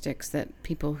characteristics that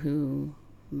people who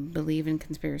believe in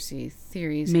conspiracy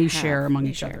theories may share among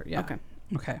each other. Yeah.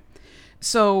 Okay.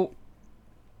 So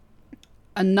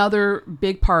another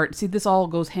big part, see, this all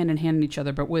goes hand in hand in each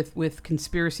other, but with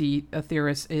conspiracy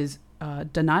theorists is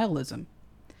denialism.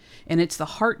 And it's the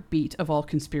heartbeat of all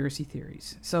conspiracy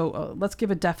theories. So let's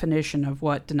give a definition of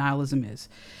what denialism is.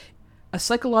 A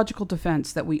psychological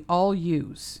defense that we all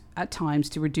use at times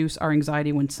to reduce our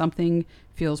anxiety when something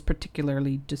feels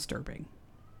particularly disturbing.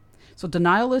 So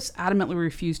denialists adamantly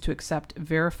refuse to accept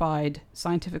verified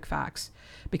scientific facts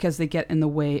because they get in the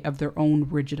way of their own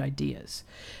rigid ideas.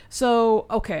 So,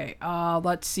 okay,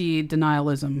 let's see,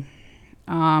 denialism.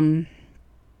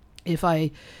 If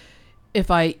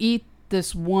I eat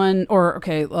this one, or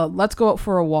okay, let's go out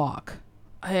for a walk.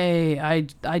 Hey,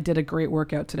 I did a great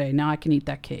workout today. Now I can eat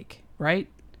that cake, right?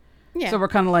 Yeah. So we're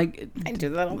kind of like... I do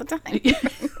that all the time.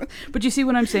 But you see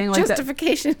what I'm saying? Like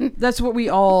justification. That's what we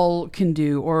all can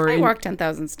do. Or I walked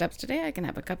 10,000 steps today. I can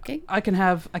have a cupcake. I can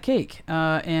have a cake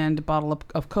and a bottle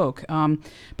of Coke.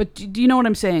 But do you know what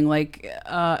I'm saying? Like,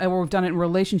 we've done it in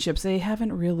relationships. They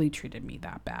haven't really treated me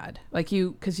that bad. Like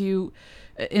because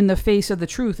in the face of the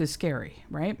truth is scary,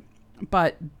 right?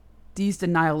 But these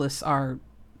denialists are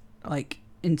like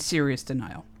in serious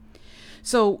denial.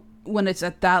 So when it's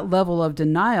at that level of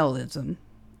denialism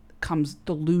comes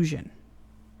delusion.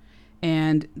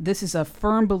 And this is a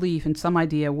firm belief in some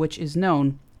idea which is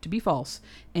known to be false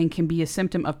and can be a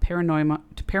symptom of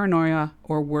paranoia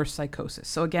or worse, psychosis.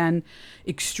 So again,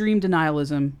 extreme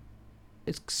denialism,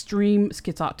 extreme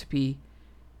schizotopy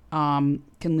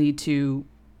can lead to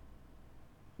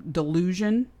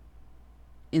delusion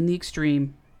in the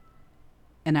extreme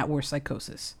and at worst,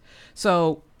 psychosis.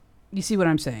 So you see what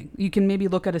I'm saying? You can maybe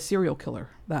look at a serial killer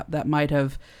that might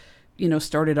have,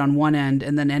 started on one end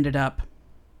and then ended up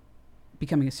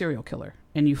becoming a serial killer.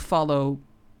 And you follow,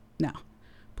 now,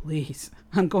 please,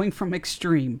 I'm going from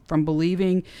extreme, from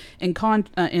believing in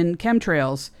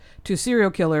chemtrails to a serial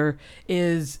killer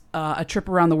is a trip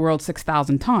around the world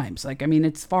 6,000 times. Like, I mean,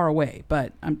 it's far away,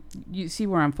 but you see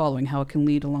where I'm following, how it can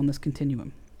lead along this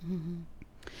continuum. Mm-hmm.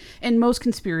 And most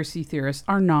conspiracy theorists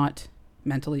are not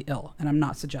mentally ill, and I'm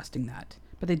not suggesting that,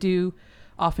 but they do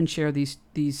often share these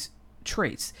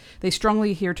traits. They strongly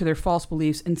adhere to their false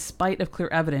beliefs in spite of clear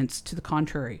evidence to the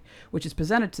contrary, which is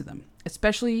presented to them,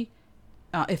 especially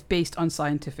if based on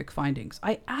scientific findings.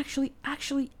 I actually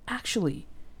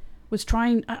was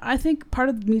trying, I think part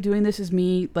of me doing this is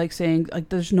me like saying, like,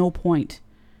 there's no point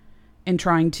in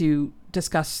trying to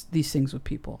discuss these things with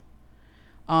people.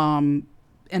 And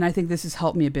I think this has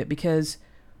helped me a bit, because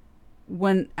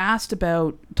when asked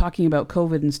about talking about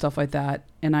COVID and stuff like that,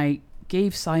 and I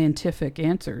gave scientific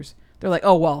answers, they're like,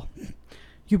 oh, well,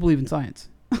 you believe in science.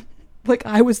 Like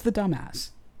I was the dumbass.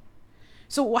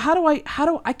 So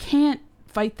I can't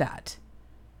fight that.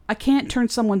 I can't turn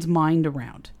someone's mind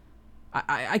around.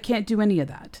 I can't do any of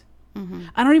that. Mm-hmm.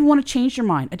 I don't even want to change their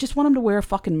mind. I just want them to wear a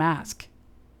fucking mask.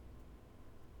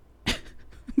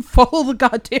 Follow the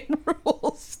goddamn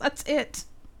rules. That's it.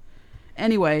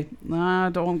 Anyway,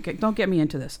 don't get me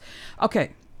into this.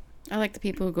 Okay. I like the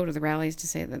people who go to the rallies to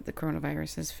say that the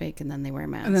coronavirus is fake, and then they wear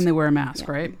masks. And then they wear a mask,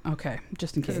 yeah. Right? Okay,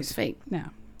 just in case. It's fake. Yeah.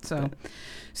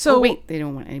 So wait, they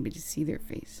don't want anybody to see their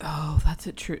face. Oh, that's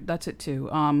it. True. That's it too.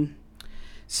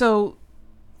 So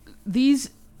these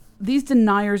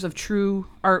deniers of true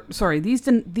are sorry. These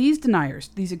deniers,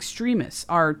 these extremists,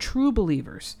 are true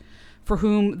believers, for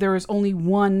whom there is only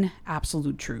one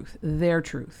absolute truth, their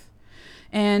truth,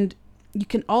 and you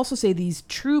can also say these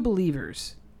true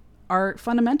believers are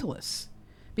fundamentalists,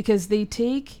 because they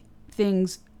take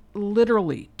things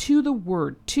literally, to the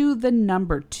word, to the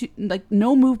number, to like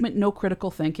no movement, no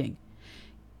critical thinking.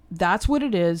 That's what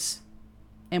it is,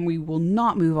 and we will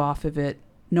not move off of it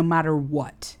no matter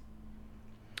what.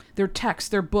 Their texts,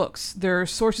 their books, their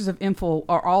sources of info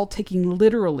are all taken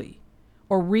literally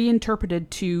or reinterpreted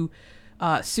to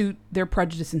suit their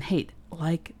prejudice and hate,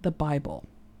 like the Bible.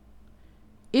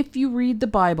 If you read the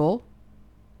Bible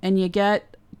and you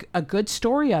get a good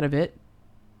story out of it,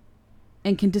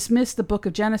 and can dismiss the book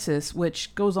of Genesis,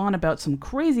 which goes on about some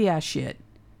crazy ass shit,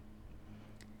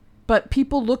 but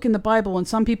people look in the Bible and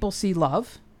some people see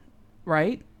love,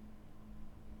 right?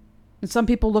 And some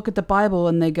people look at the Bible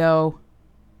and they go,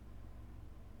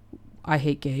 I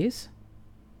hate gays.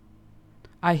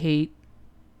 I hate.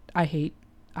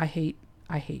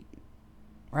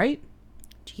 Right?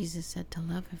 Jesus said to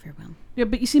love everyone. Yeah,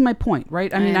 but you see my point,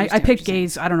 right? I mean, I picked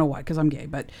gays. I don't know why, because I'm gay.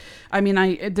 But I mean,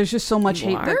 there's just so much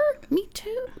hate. Me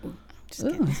too.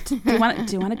 Just do you want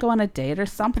to go on a date or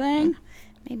something?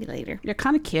 Maybe later. You're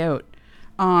kind of cute.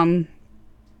 We've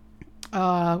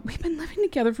been living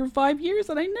together for 5 years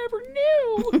and I never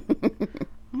knew.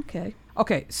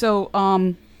 Okay. So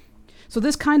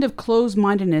this kind of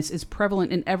closed-mindedness is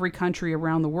prevalent in every country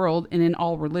around the world and in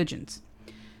all religions.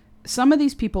 Some of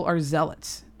these people are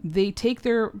zealots. They take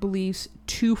their beliefs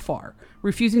too far,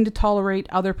 refusing to tolerate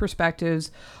other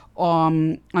perspectives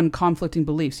on conflicting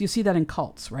beliefs. You see that in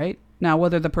cults, right? Now,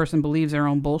 whether the person believes their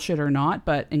own bullshit or not,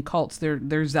 but in cults,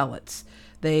 they're zealots.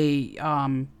 They,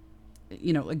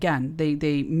 again,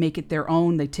 they make it their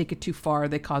own. They take it too far.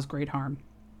 They cause great harm.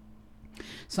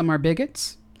 Some are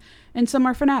bigots, and some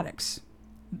are fanatics.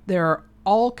 They're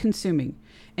all-consuming,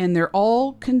 and they're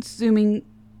all-consuming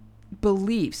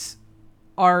beliefs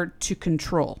are to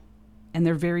control, and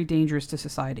they're very dangerous to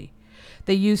society.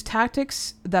 They use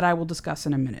tactics that I will discuss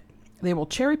in a minute. They will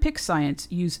cherry-pick science,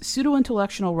 use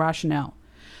pseudo-intellectual rationale.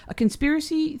 A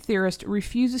conspiracy theorist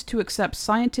refuses to accept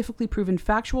scientifically proven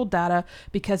factual data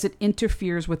because it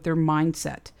interferes with their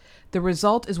mindset. The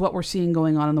result is what we're seeing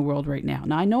going on in the world right now.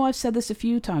 Now, I know I've said this a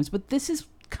few times, but this is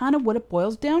kind of what it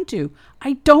boils down to.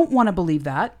 I don't want to believe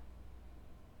that.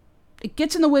 It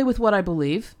gets in the way with what I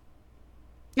believe,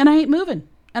 and I ain't moving.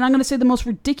 And I'm going to say the most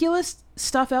ridiculous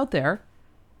stuff out there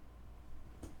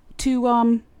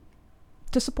to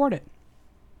support it.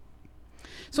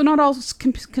 So not all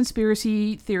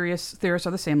conspiracy theorists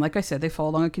are the same. Like I said, they fall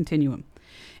along a continuum.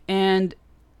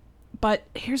 But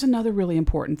here's another really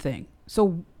important thing.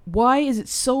 So why is it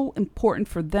so important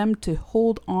for them to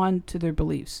hold on to their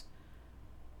beliefs?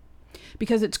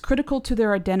 Because it's critical to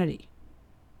their identity.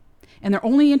 And they're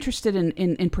only interested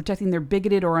in protecting their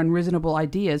bigoted or unreasonable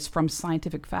ideas from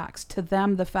scientific facts. To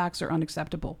them, the facts are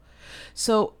unacceptable.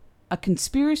 So a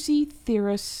conspiracy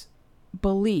theorist's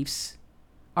beliefs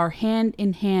are hand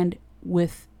in hand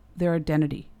with their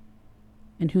identity.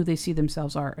 and who they see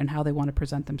themselves are and how they want to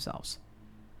present themselves.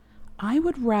 I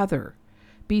would rather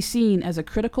be seen as a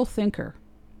critical thinker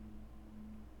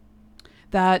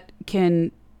that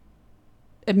can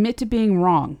admit to being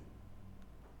wrong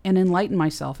and enlighten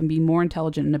myself and be more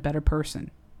intelligent and a better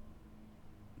person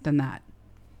than that.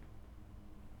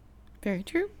 Very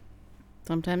true.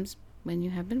 Sometimes when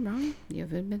you have been wrong,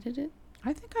 you've admitted it.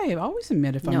 I think I always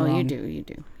admit if I'm wrong. No, you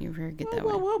do. You're very good that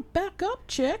way. Well, back up,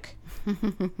 chick.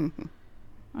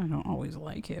 I don't always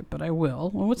like it, but I will.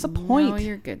 Well, what's the point? No,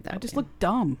 you're good that way. I just look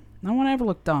dumb. I don't want to ever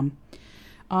look dumb.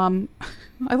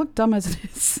 I look dumb as it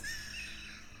is.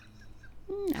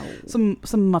 No. Some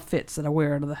of my fits that I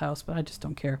wear out of the house, but I just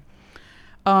don't care.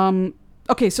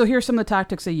 Okay, so here's some of the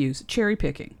tactics they use. Cherry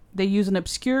picking. They use an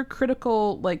obscure,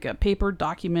 critical, like a paper,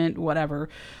 document, whatever,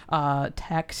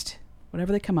 text,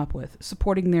 whatever they come up with,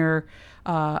 supporting their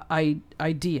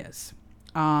ideas.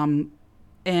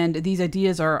 And these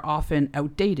ideas are often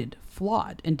outdated,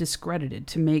 flawed, and discredited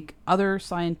to make other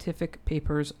scientific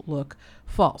papers look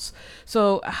false.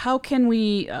 So how can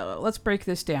we, let's break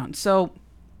this down. So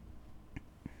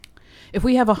if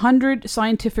we have 100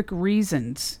 scientific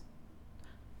reasons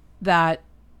that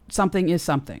something is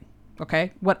something,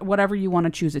 okay, whatever you want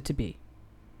to choose it to be,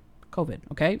 COVID,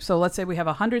 okay? So let's say we have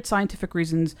 100 scientific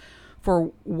reasons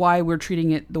for why we're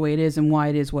treating it the way it is and why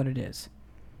it is what it is.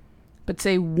 But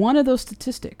say one of those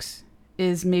statistics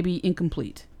is maybe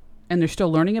incomplete and they're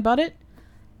still learning about it,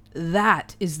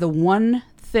 that is the one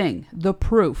thing, the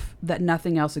proof that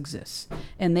nothing else exists.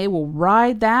 And they will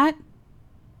ride that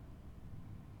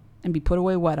and be put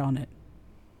away wet on it.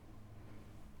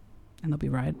 And they'll be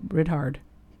rid hard.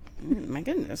 My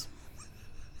goodness.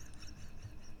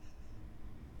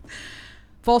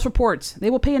 False reports. They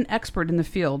will pay an expert in the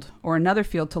field or another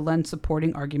field to lend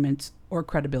supporting arguments or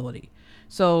credibility.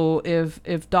 So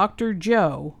if Dr.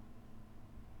 Joe,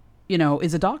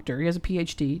 is a doctor, he has a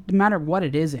PhD, no matter what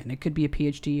it is in, it could be a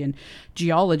PhD in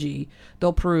geology,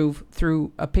 they'll prove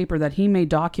through a paper that he may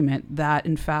document that,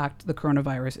 in fact, the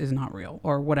coronavirus is not real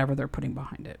or whatever they're putting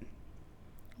behind it.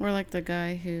 Or like the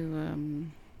guy who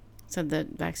said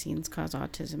that vaccines cause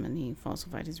autism and he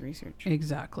falsified his research.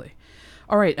 Exactly.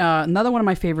 All right. Another one of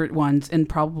my favorite ones, and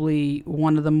probably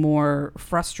one of the more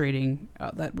frustrating,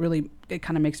 that really, it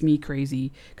kind of makes me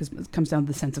crazy because it comes down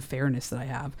to the sense of fairness that I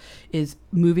have, is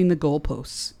moving the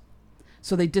goalposts.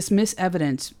 So they dismiss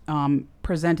evidence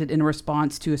presented in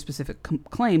response to a specific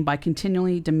claim by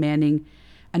continually demanding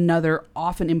another,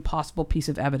 often impossible piece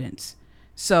of evidence.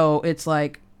 So it's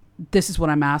like, this is what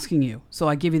I'm asking you. So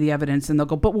I give you the evidence and they'll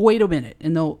go, but wait a minute,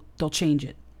 and they'll change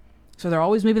it. So they're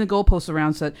always moving the goalposts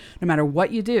around so that no matter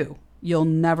what you do, you'll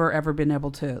never ever been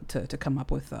able to come up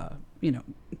with,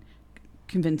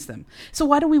 convince them. So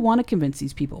why do we want to convince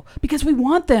these people? Because we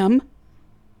want them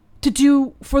to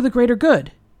do for the greater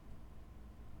good.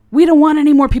 We don't want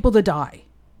any more people to die.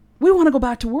 We want to go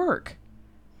back to work.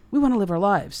 We want to live our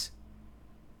lives.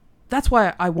 That's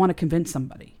why I want to convince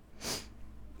somebody.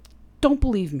 Don't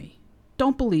believe me.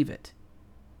 Don't believe it.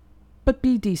 But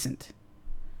be decent.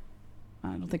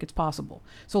 I don't think it's possible.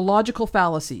 So logical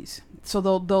fallacies. So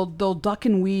they'll duck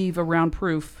and weave around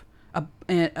proof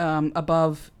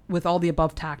above with all the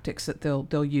above tactics that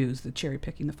they'll use, the cherry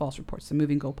picking, the false reports, the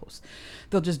moving goalposts.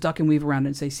 They'll just duck and weave around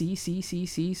and say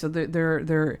see. So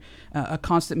they're a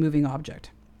constant moving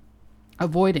object.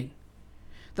 Avoiding.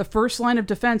 The first line of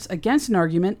defense against an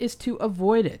argument is to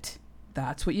avoid it.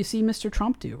 That's what you see Mr.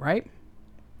 Trump do, right?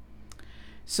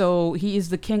 So he is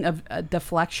the king of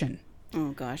deflection.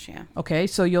 Oh, gosh, yeah. Okay,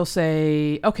 so you'll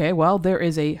say, okay, well, there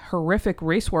is a horrific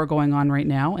race war going on right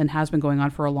now and has been going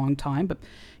on for a long time. But,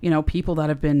 people that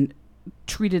have been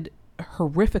treated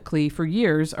horrifically for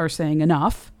years are saying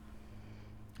enough.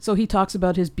 So he talks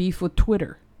about his beef with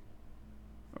Twitter,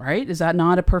 right? Is that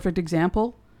not a perfect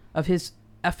example of his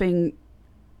effing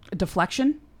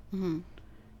deflection? Mm-hmm.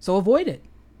 So avoid it.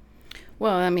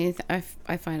 Well, I mean,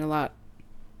 I find a lot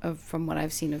from what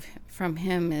I've seen from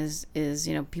him is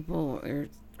people are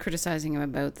criticizing him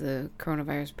about the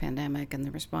coronavirus pandemic and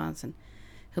the response, and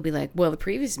he'll be like, well, the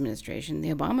previous administration, the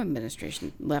Obama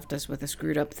administration, left us with a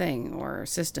screwed up thing or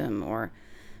system,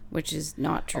 which is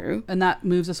not true. And that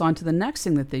moves us on to the next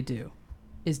thing that they do,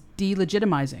 is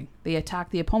delegitimizing. They attack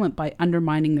the opponent by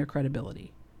undermining their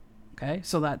credibility. Okay,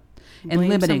 so that and blame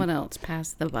limiting someone else,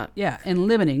 pass the buck. Yeah, and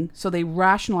limiting. So they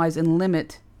rationalize and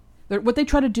limit. What they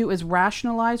try to do is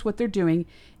rationalize what they're doing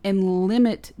and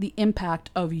limit the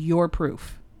impact of your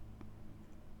proof.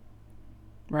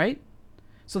 Right?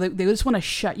 So they just want to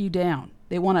shut you down.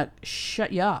 They want to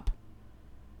shut you up.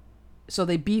 So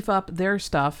they beef up their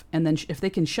stuff, and then if they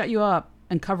can shut you up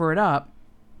and cover it up,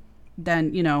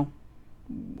 then,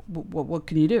 what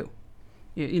can you do?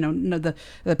 No,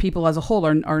 the people as a whole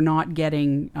are not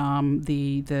getting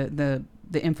the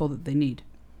info that they need.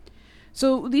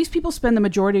 So these people spend the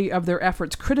majority of their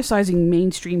efforts criticizing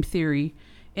mainstream theory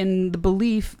in the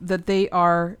belief that they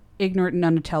are ignorant and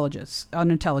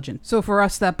unintelligent. So for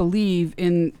us that believe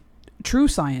in true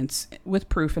science with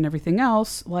proof and everything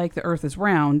else, like the earth is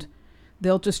round,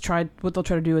 they'll try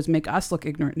to do is make us look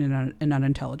ignorant and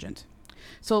unintelligent.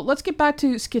 So let's get back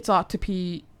to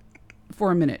schizotropy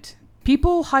for a minute.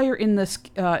 People higher in the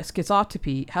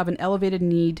schizotropy have an elevated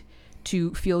need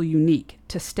to feel unique,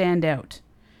 to stand out.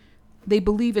 They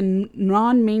believe in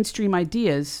non-mainstream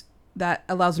ideas that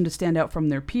allows them to stand out from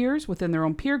their peers within their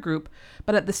own peer group,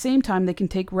 but at the same time, they can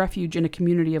take refuge in a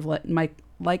community of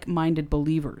like-minded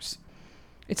believers.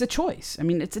 It's a choice. I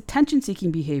mean, it's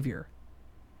attention-seeking behavior.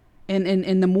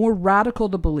 And the more radical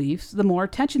the beliefs, the more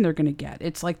attention they're going to get.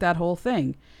 It's like that whole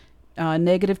thing.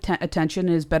 Negative attention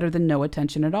is better than no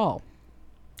attention at all.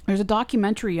 There's a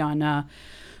documentary on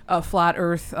flat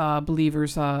earth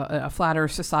believers, a flat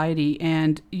earth society,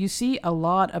 and you see a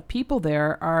lot of people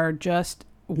there are just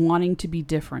wanting to be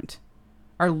different,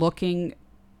 are looking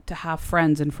to have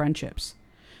friends and friendships.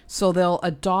 So they'll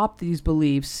adopt these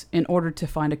beliefs in order to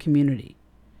find a community.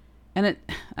 And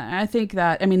I think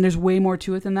that, I mean, there's way more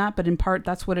to it than that, but in part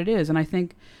that's what it is. And I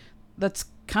think that's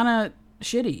kind of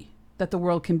shitty that the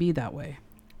world can be that way.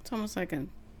 It's almost like a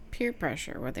peer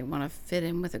pressure where they want to fit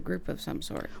in with a group of some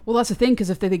sort. Well, that's the thing, because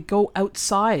if they go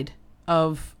outside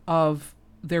of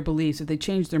their beliefs, if they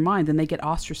change their mind, then they get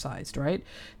ostracized, right?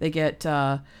 They get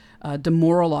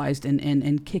demoralized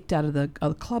and kicked out of the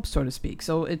club, so to speak.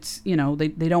 So it's,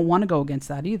 they don't want to go against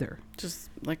that either. Just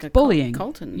like a bullying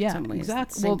cult in some ways.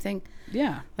 Exactly. Same thing.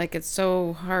 Yeah. Like it's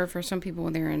so hard for some people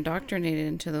when they're indoctrinated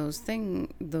into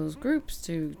those groups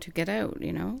to get out,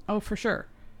 Oh, for sure.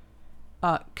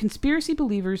 Conspiracy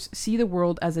believers see the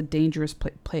world as a dangerous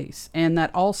place, and that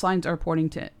all signs are pointing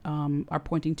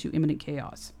to imminent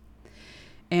chaos.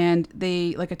 And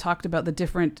they, like I talked about, the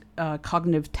different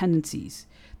cognitive tendencies.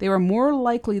 They are more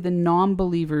likely than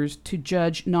non-believers to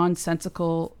judge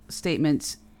nonsensical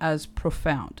statements as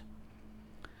profound.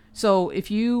 So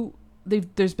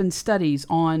there's been studies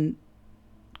on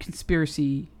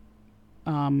conspiracy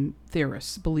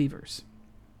theorists, believers,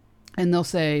 and they'll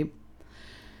say,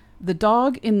 the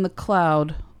dog in the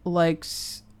cloud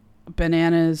likes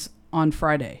bananas on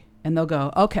Friday. And they'll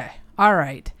go, okay, all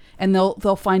right. And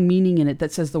they'll find meaning in it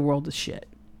that says the world is shit.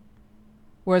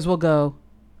 Whereas we'll go,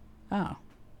 oh,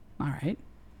 all right.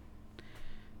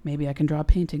 Maybe I can draw a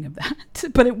painting of that.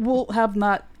 But it will have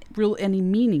not real any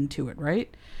meaning to it,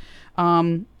 right?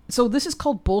 So this is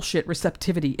called bullshit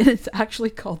receptivity. And it's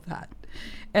actually called that.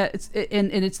 And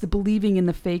it's the believing in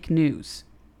the fake news.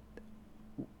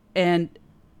 And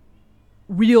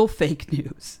real fake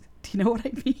news. Do you know what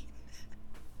I mean?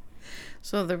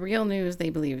 So the real news they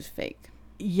believe is fake.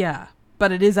 Yeah,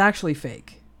 but it is actually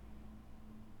fake.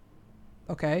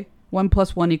 Okay? 1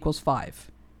 + 1 =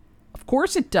 5. Of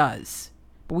course it does,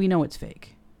 but we know it's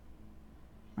fake.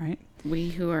 Right?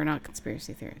 We who are not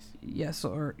conspiracy theorists. Yes,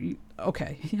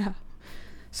 okay, yeah.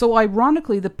 So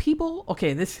ironically, the people...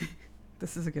 Okay, this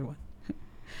is a good one.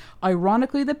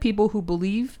 Ironically, the people who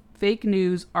believe fake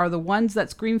news are the ones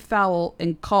that scream foul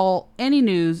and call any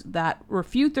news that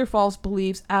refute their false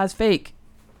beliefs as fake.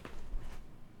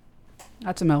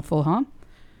 That's a mouthful, huh?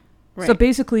 Right. So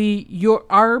basically,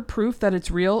 our proof that it's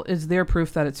real is their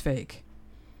proof that it's fake.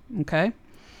 Okay?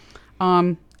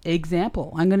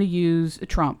 Example, I'm going to use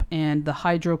Trump and the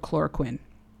hydrochloroquine.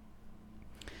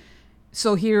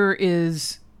 So here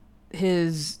is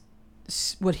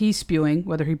what he's spewing,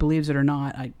 whether he believes it or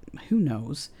not, who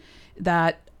knows,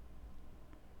 that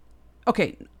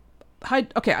Okay. First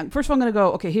of all, I'm going to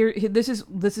go. Okay, here. This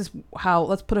is how.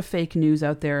 Let's put a fake news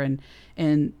out there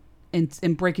and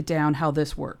break it down. How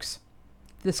this works.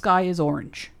 The sky is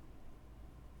orange.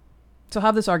 So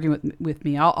have this argument with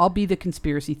me. I'll be the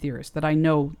conspiracy theorist that I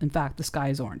know. In fact, the sky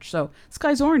is orange. So the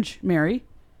sky's orange, Mary.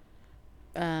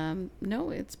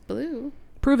 No, it's blue.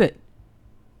 Prove it.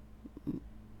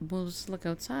 We'll just look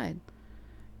outside.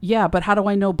 Yeah, but how do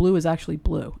I know blue is actually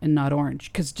blue and not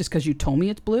orange? Because you told me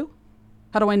it's blue.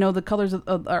 How do I know the colors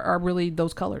are really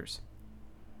those colors?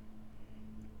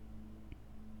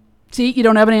 See, you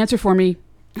don't have an answer for me.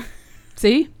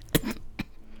 See?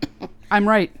 I'm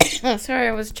right. Sorry,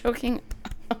 I was choking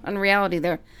on reality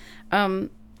there.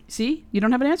 See? You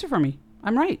don't have an answer for me.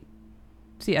 I'm right.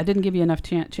 See, I didn't give you enough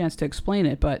chance to explain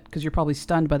it, but because you're probably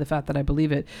stunned by the fact that I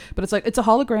believe it. But it's like, it's a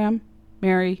hologram,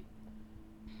 Mary.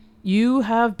 You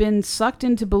have been sucked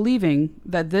into believing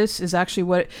that this is actually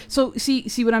what. So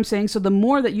see what I'm saying? So the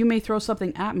more that you may throw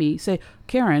something at me, say,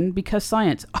 Karen, because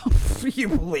science. Oh, you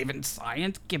believe in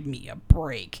science? Give me a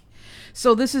break.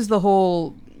 So this is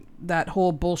that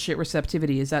whole bullshit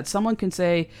receptivity, is that someone can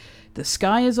say the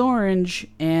sky is orange,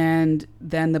 and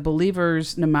then the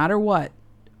believers, no matter what,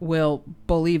 will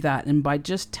believe that. And by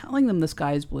just telling them the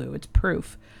sky is blue, it's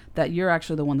proof that you're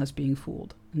actually the one that's being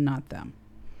fooled, not them.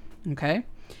 Okay?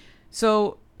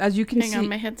 So, as you can see... Hang on,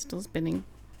 my head's still spinning.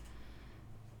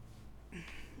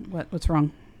 What's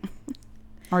wrong?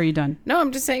 Are you done? No,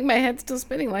 I'm just saying my head's still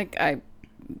spinning. Like,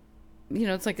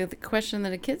 it's like the question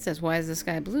that a kid says, why is the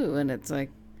sky blue? And it's like,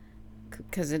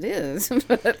 because it is.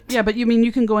 Yeah, but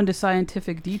you can go into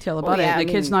scientific detail about it. The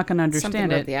kid's not going to understand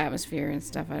something it. about the atmosphere and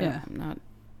stuff. I'm not,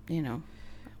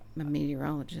 a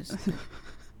meteorologist.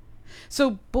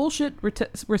 So bullshit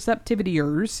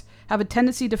receptivityers have a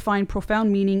tendency to find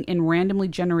profound meaning in randomly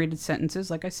generated sentences,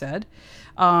 like I said.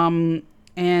 And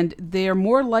they are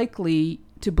more likely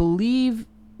to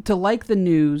like the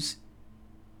news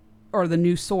or the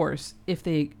news source if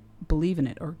they believe in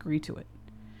it or agree to it.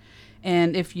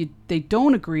 And if they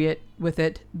don't agree with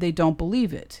it, they don't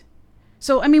believe it.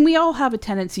 So, we all have a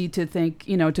tendency to think,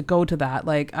 to go to that.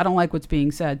 Like, I don't like what's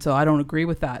being said, so I don't agree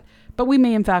with that. But we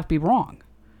may, in fact, be wrong.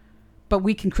 But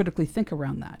we can critically think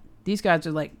around that. These guys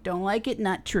are like, don't like it,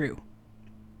 not true.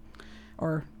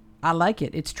 Or, I like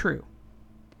it, it's true.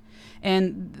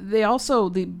 And they also,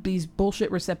 these bullshit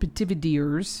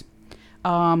receptivityers,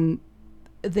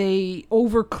 they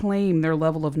overclaim their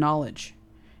level of knowledge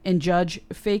and judge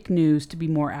fake news to be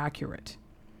more accurate.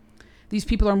 These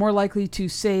people are more likely to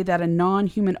say that a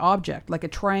non-human object, like a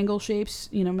triangle shapes,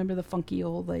 remember the funky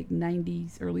old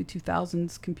 90s, early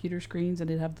 2000s computer screens, and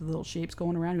it'd have the little shapes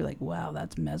going around. You're like, wow,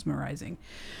 that's mesmerizing.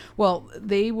 Well,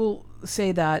 they will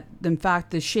say that, in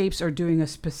fact, the shapes are doing a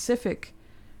specific,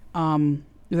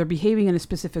 they're behaving in a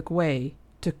specific way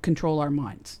to control our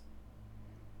minds.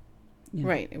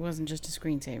 Right. It wasn't just a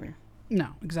screensaver. No,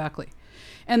 exactly.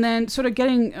 And then sort of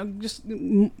just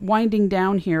winding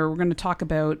down here, we're going to talk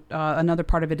about another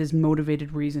part of it is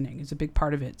motivated reasoning is a big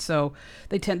part of it. So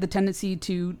the tendency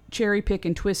to cherry pick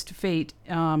and twist fate.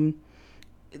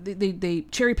 They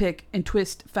cherry pick and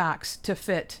twist facts to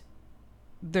fit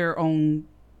their own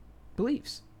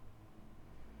beliefs.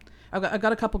 I've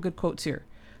got a couple good quotes here.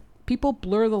 People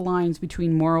blur the lines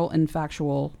between moral and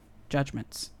factual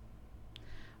judgments.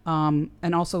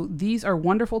 And also, these are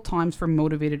wonderful times for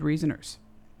motivated reasoners.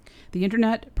 The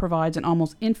internet provides an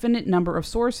almost infinite number of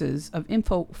sources of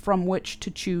info from which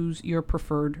to choose your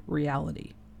preferred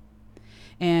reality.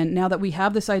 And now that we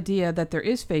have this idea that there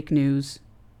is fake news,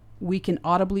 we can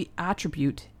audibly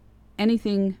attribute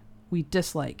anything we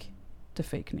dislike to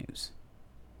fake news.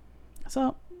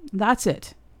 So, that's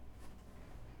it.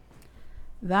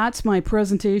 That's my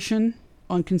presentation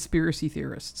on conspiracy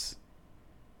theorists.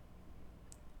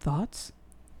 Thoughts?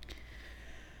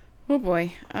 Oh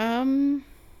boy.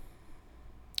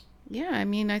 Yeah,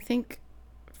 I think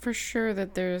for sure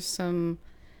that there's some,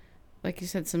 like you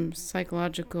said, some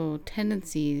psychological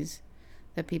tendencies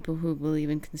that people who believe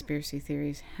in conspiracy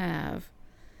theories have.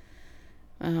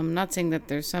 I'm not saying that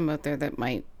there's some out there that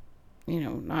might,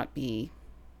 not be.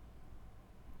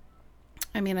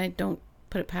 I don't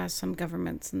put it past some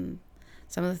governments and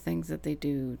some of the things that they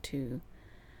do to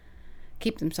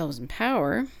keep themselves in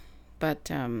power, but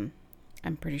I'm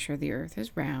pretty sure the earth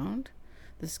is round,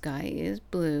 the sky is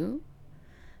blue.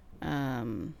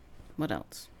 What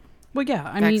else? Well,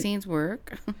 yeah, vaccines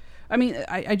work.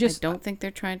 I don't think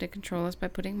they're trying to control us by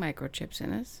putting microchips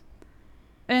in us.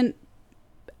 And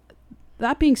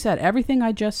that being said, everything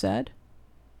I just said,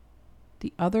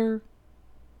 the other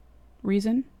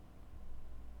reason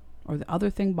or the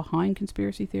other thing behind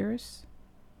conspiracy theorists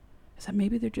is that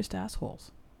maybe they're just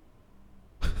assholes.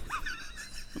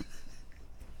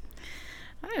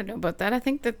 I don't know about that. I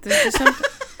think that there's just something.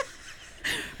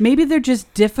 Maybe they're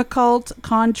just difficult,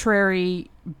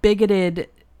 contrary, bigoted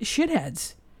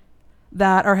shitheads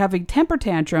that are having temper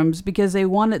tantrums because they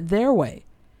want it their way.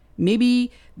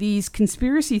 Maybe these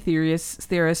conspiracy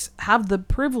theorists have the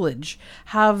privilege,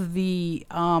 have the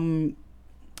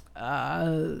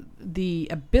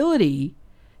ability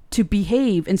to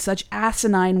behave in such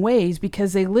asinine ways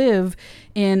because they live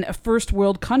in a first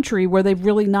world country where they've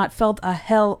really not felt a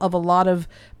hell of a lot of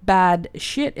bad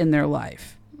shit in their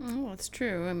life. Oh, it's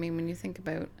true. When you think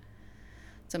about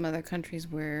some other countries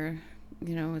where,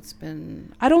 it's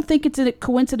been... I don't think it's a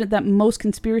coincidence that most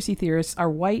conspiracy theorists are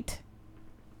white.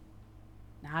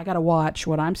 Now, I gotta watch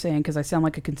what I'm saying because I sound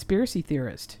like a conspiracy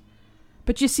theorist.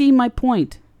 But you see my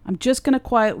point. I'm just gonna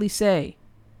quietly say,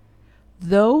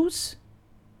 those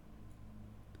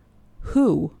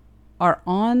who are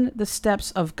on the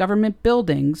steps of government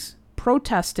buildings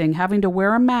protesting, having to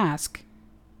wear a mask,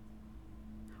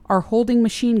 are holding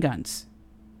machine guns.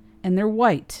 And they're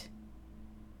white.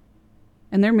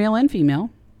 And they're male and female.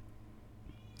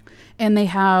 And they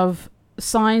have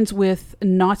signs with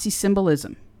Nazi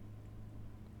symbolism.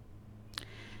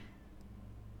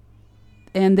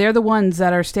 And they're the ones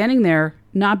that are standing there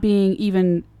not being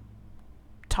even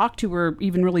talked to or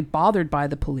even really bothered by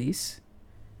the police.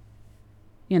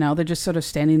 You know, they're just sort of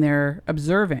standing there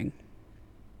observing.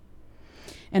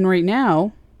 And right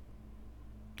now,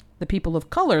 the people of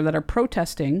color that are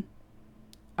protesting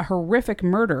a horrific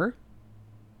murder,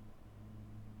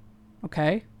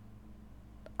 okay,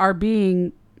 are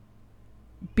being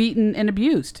beaten and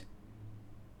abused.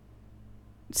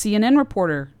 CNN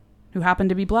reporter who happened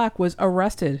to be black was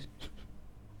arrested.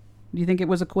 Do you think it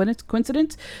was a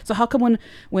coincidence? So how come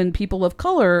when people of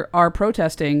color are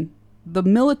protesting, the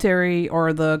military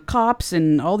or the cops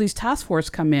and all these task force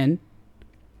come in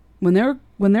when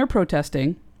they're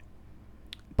protesting,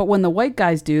 but when the white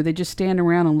guys do, they just stand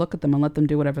around and look at them and let them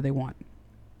do whatever they want?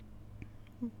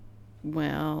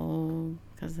 Well,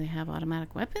 because they have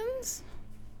automatic weapons?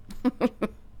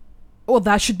 Well,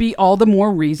 that should be all the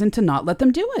more reason to not let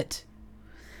them do it.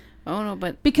 Oh, no,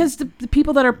 but... Because the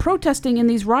people that are protesting in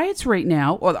these riots right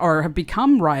now, or have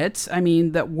become riots, I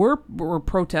mean, that were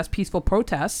protests, peaceful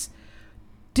protests,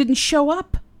 didn't show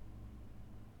up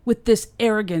with this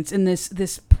arrogance and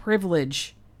this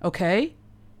privilege, okay?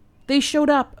 They showed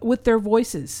up with their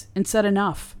voices and said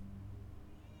enough.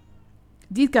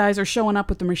 These guys are showing up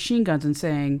with the machine guns and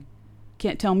saying,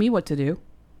 can't tell me what to do.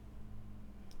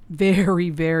 Very,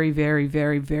 very, very,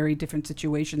 very, very different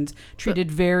situations,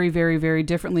 treated very, very, very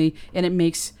differently, and it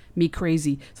makes me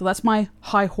crazy. So that's my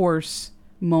high horse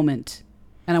moment.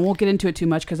 And I won't get into it too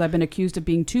much because I've been accused of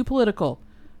being too political.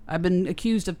 I've been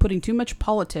accused of putting too much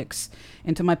politics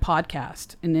into my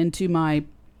podcast and into my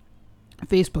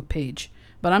Facebook page.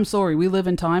 But I'm sorry, we live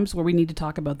in times where we need to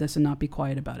talk about this and not be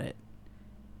quiet about it.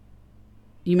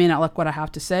 You may not like what I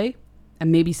have to say, and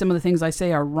maybe some of the things I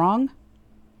say are wrong.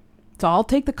 So I'll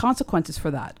take the consequences for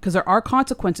that, because there are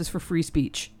consequences for free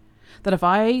speech. That if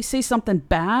I say something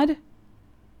bad,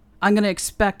 I'm going to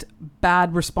expect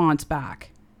bad response back.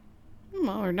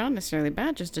 Well, or not necessarily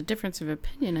bad, just a difference of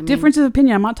opinion. I mean, difference of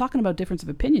opinion. I'm not talking about difference of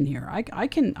opinion here. I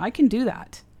can do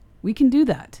that. We can do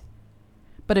that.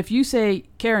 But if you say,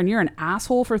 Karen, you're an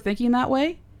asshole for thinking that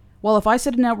way, well, if I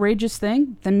said an outrageous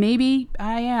thing, then maybe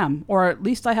I am. Or at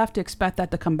least I have to expect that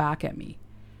to come back at me.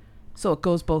 So it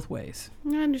goes both ways.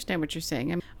 I understand what you're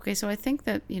saying. Okay, so I think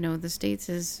that, the States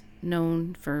is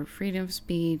known for freedom of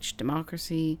speech,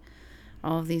 democracy,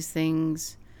 all of these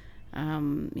things.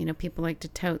 People like to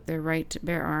tout their right to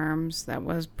bear arms. That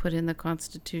was put in the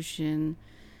Constitution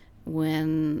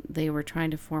when they were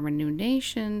trying to form a new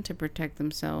nation to protect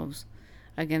themselves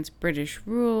against British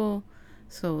rule.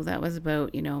 So that was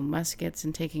about, muskets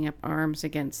and taking up arms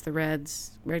against the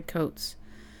redcoats.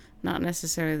 Not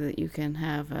necessarily that you can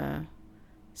have a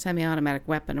semi-automatic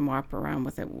weapon and walk around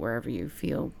with it wherever you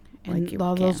feel like you can. And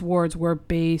all those wars were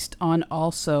based on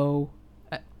also,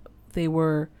 they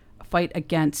were a fight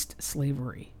against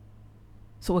slavery.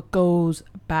 So it goes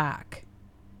back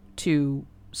to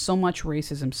so much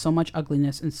racism, so much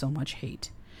ugliness, and so much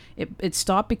hate. It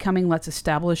stopped becoming, let's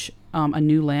establish a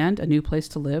new land, a new place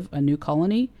to live, a new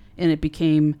colony, and it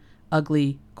became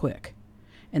ugly quick.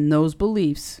 And those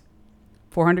beliefs,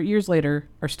 400 years later,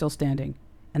 are still standing,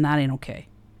 and that ain't okay.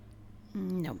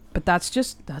 No. But that's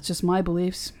just my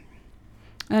beliefs.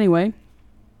 Anyway,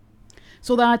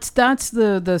 so that's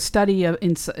the study of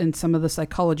in some of the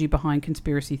psychology behind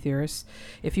conspiracy theorists.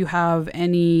 If you have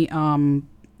any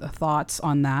thoughts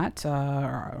on that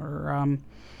or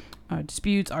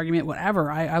disputes, argument, whatever,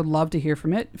 I would love to hear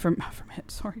from you.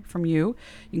 You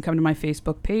can come to my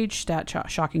Facebook page,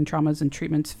 Shocking Traumas and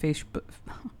Treatments Facebook.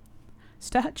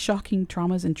 Shocking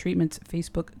Traumas and Treatments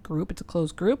Facebook group. It's a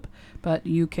closed group, but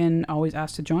you can always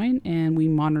ask to join, and we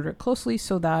monitor it closely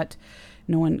so that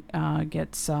no one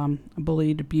gets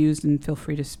bullied, abused, and feel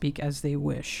free to speak as they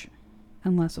wish.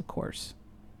 Unless, of course,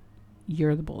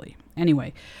 you're the bully.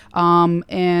 Anyway,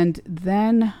 and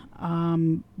then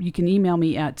you can email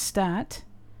me at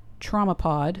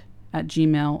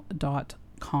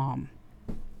stattraumapod@gmail.com.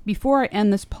 Before I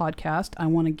end this podcast, I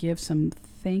want to give some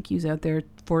thank yous out there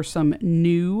for some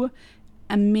new,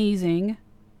 amazing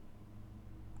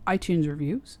iTunes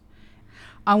reviews.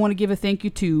 I want to give a thank you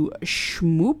to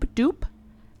Schmoop Doop,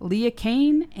 Leah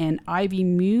Kane, and Ivy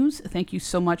Muse. Thank you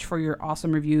so much for your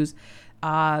awesome reviews.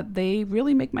 They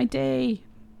really make my day.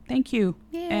 Thank you.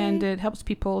 Yay. And it helps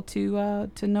people to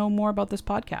know more about this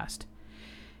podcast.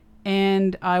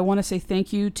 And I want to say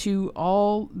thank you to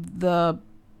all the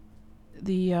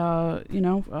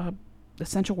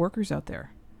essential workers out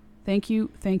there. Thank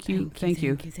you. Thank you. Thank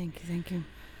you.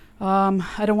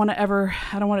 I don't want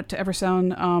it to ever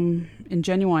sound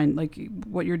ingenuine. Like,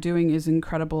 what you're doing is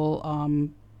incredible.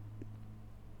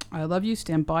 I love you,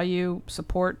 stand by you,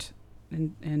 support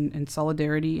and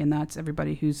solidarity, and that's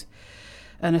everybody who's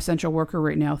an essential worker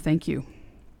right now. Thank you.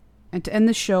 And to end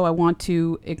the show, I want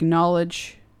to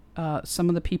acknowledge some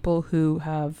of the people who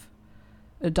have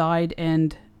died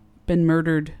and been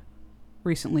murdered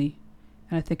recently.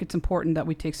 And I think it's important that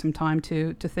we take some time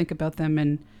to think about them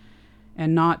and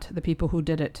not the people who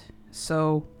did it.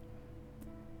 So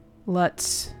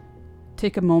let's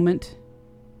take a moment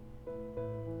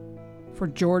for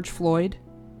George Floyd,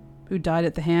 who died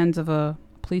at the hands of a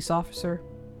police officer,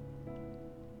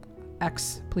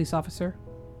 ex-police officer.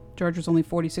 George was only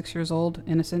 46 years old,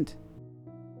 innocent.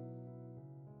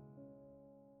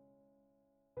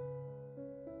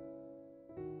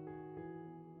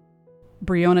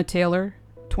 Breonna Taylor,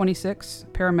 26,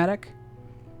 paramedic,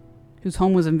 whose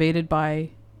home was invaded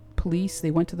by police. They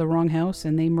went to the wrong house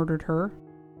and they murdered her.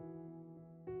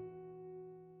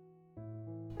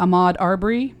 Ahmaud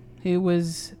Arbery, who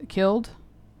was killed,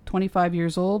 25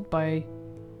 years old, by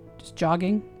just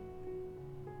jogging.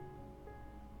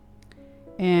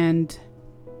 And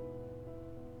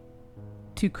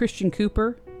to Christian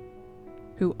Cooper,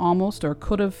 who almost or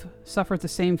could have suffered the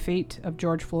same fate of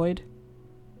George Floyd.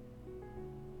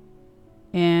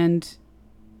 And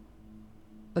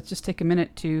let's just take a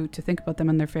minute to think about them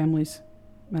and their families.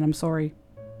 And I'm sorry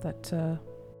that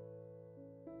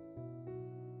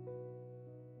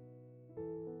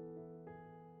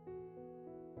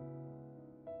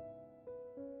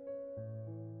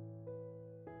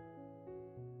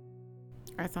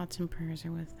our thoughts and prayers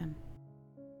are with them.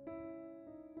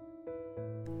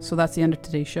 So that's the end of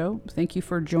today's show. Thank you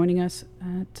for joining us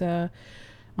at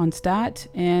on Stat,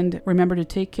 and remember to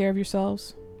take care of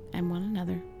yourselves and one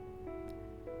another.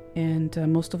 And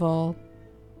most of all,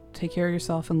 take care of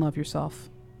yourself and love yourself.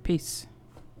 Peace.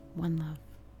 One love.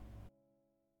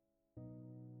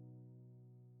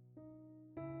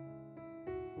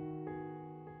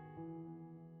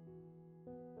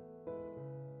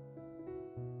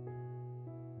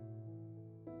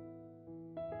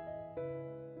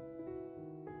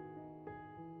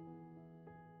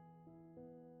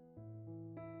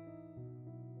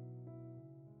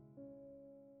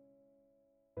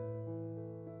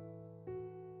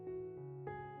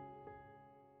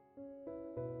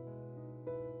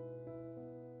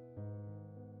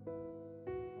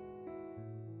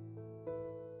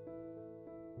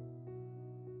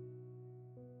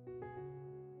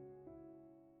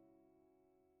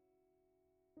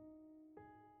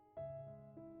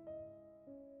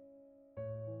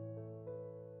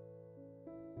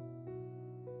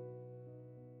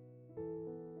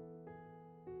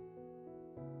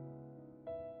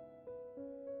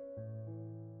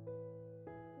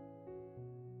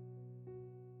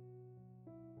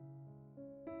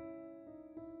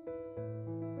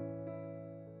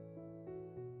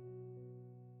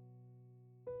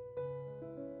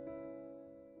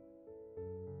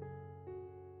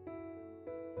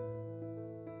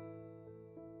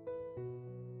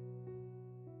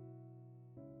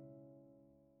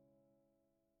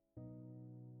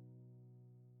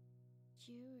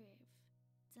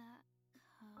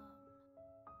 Jurif.com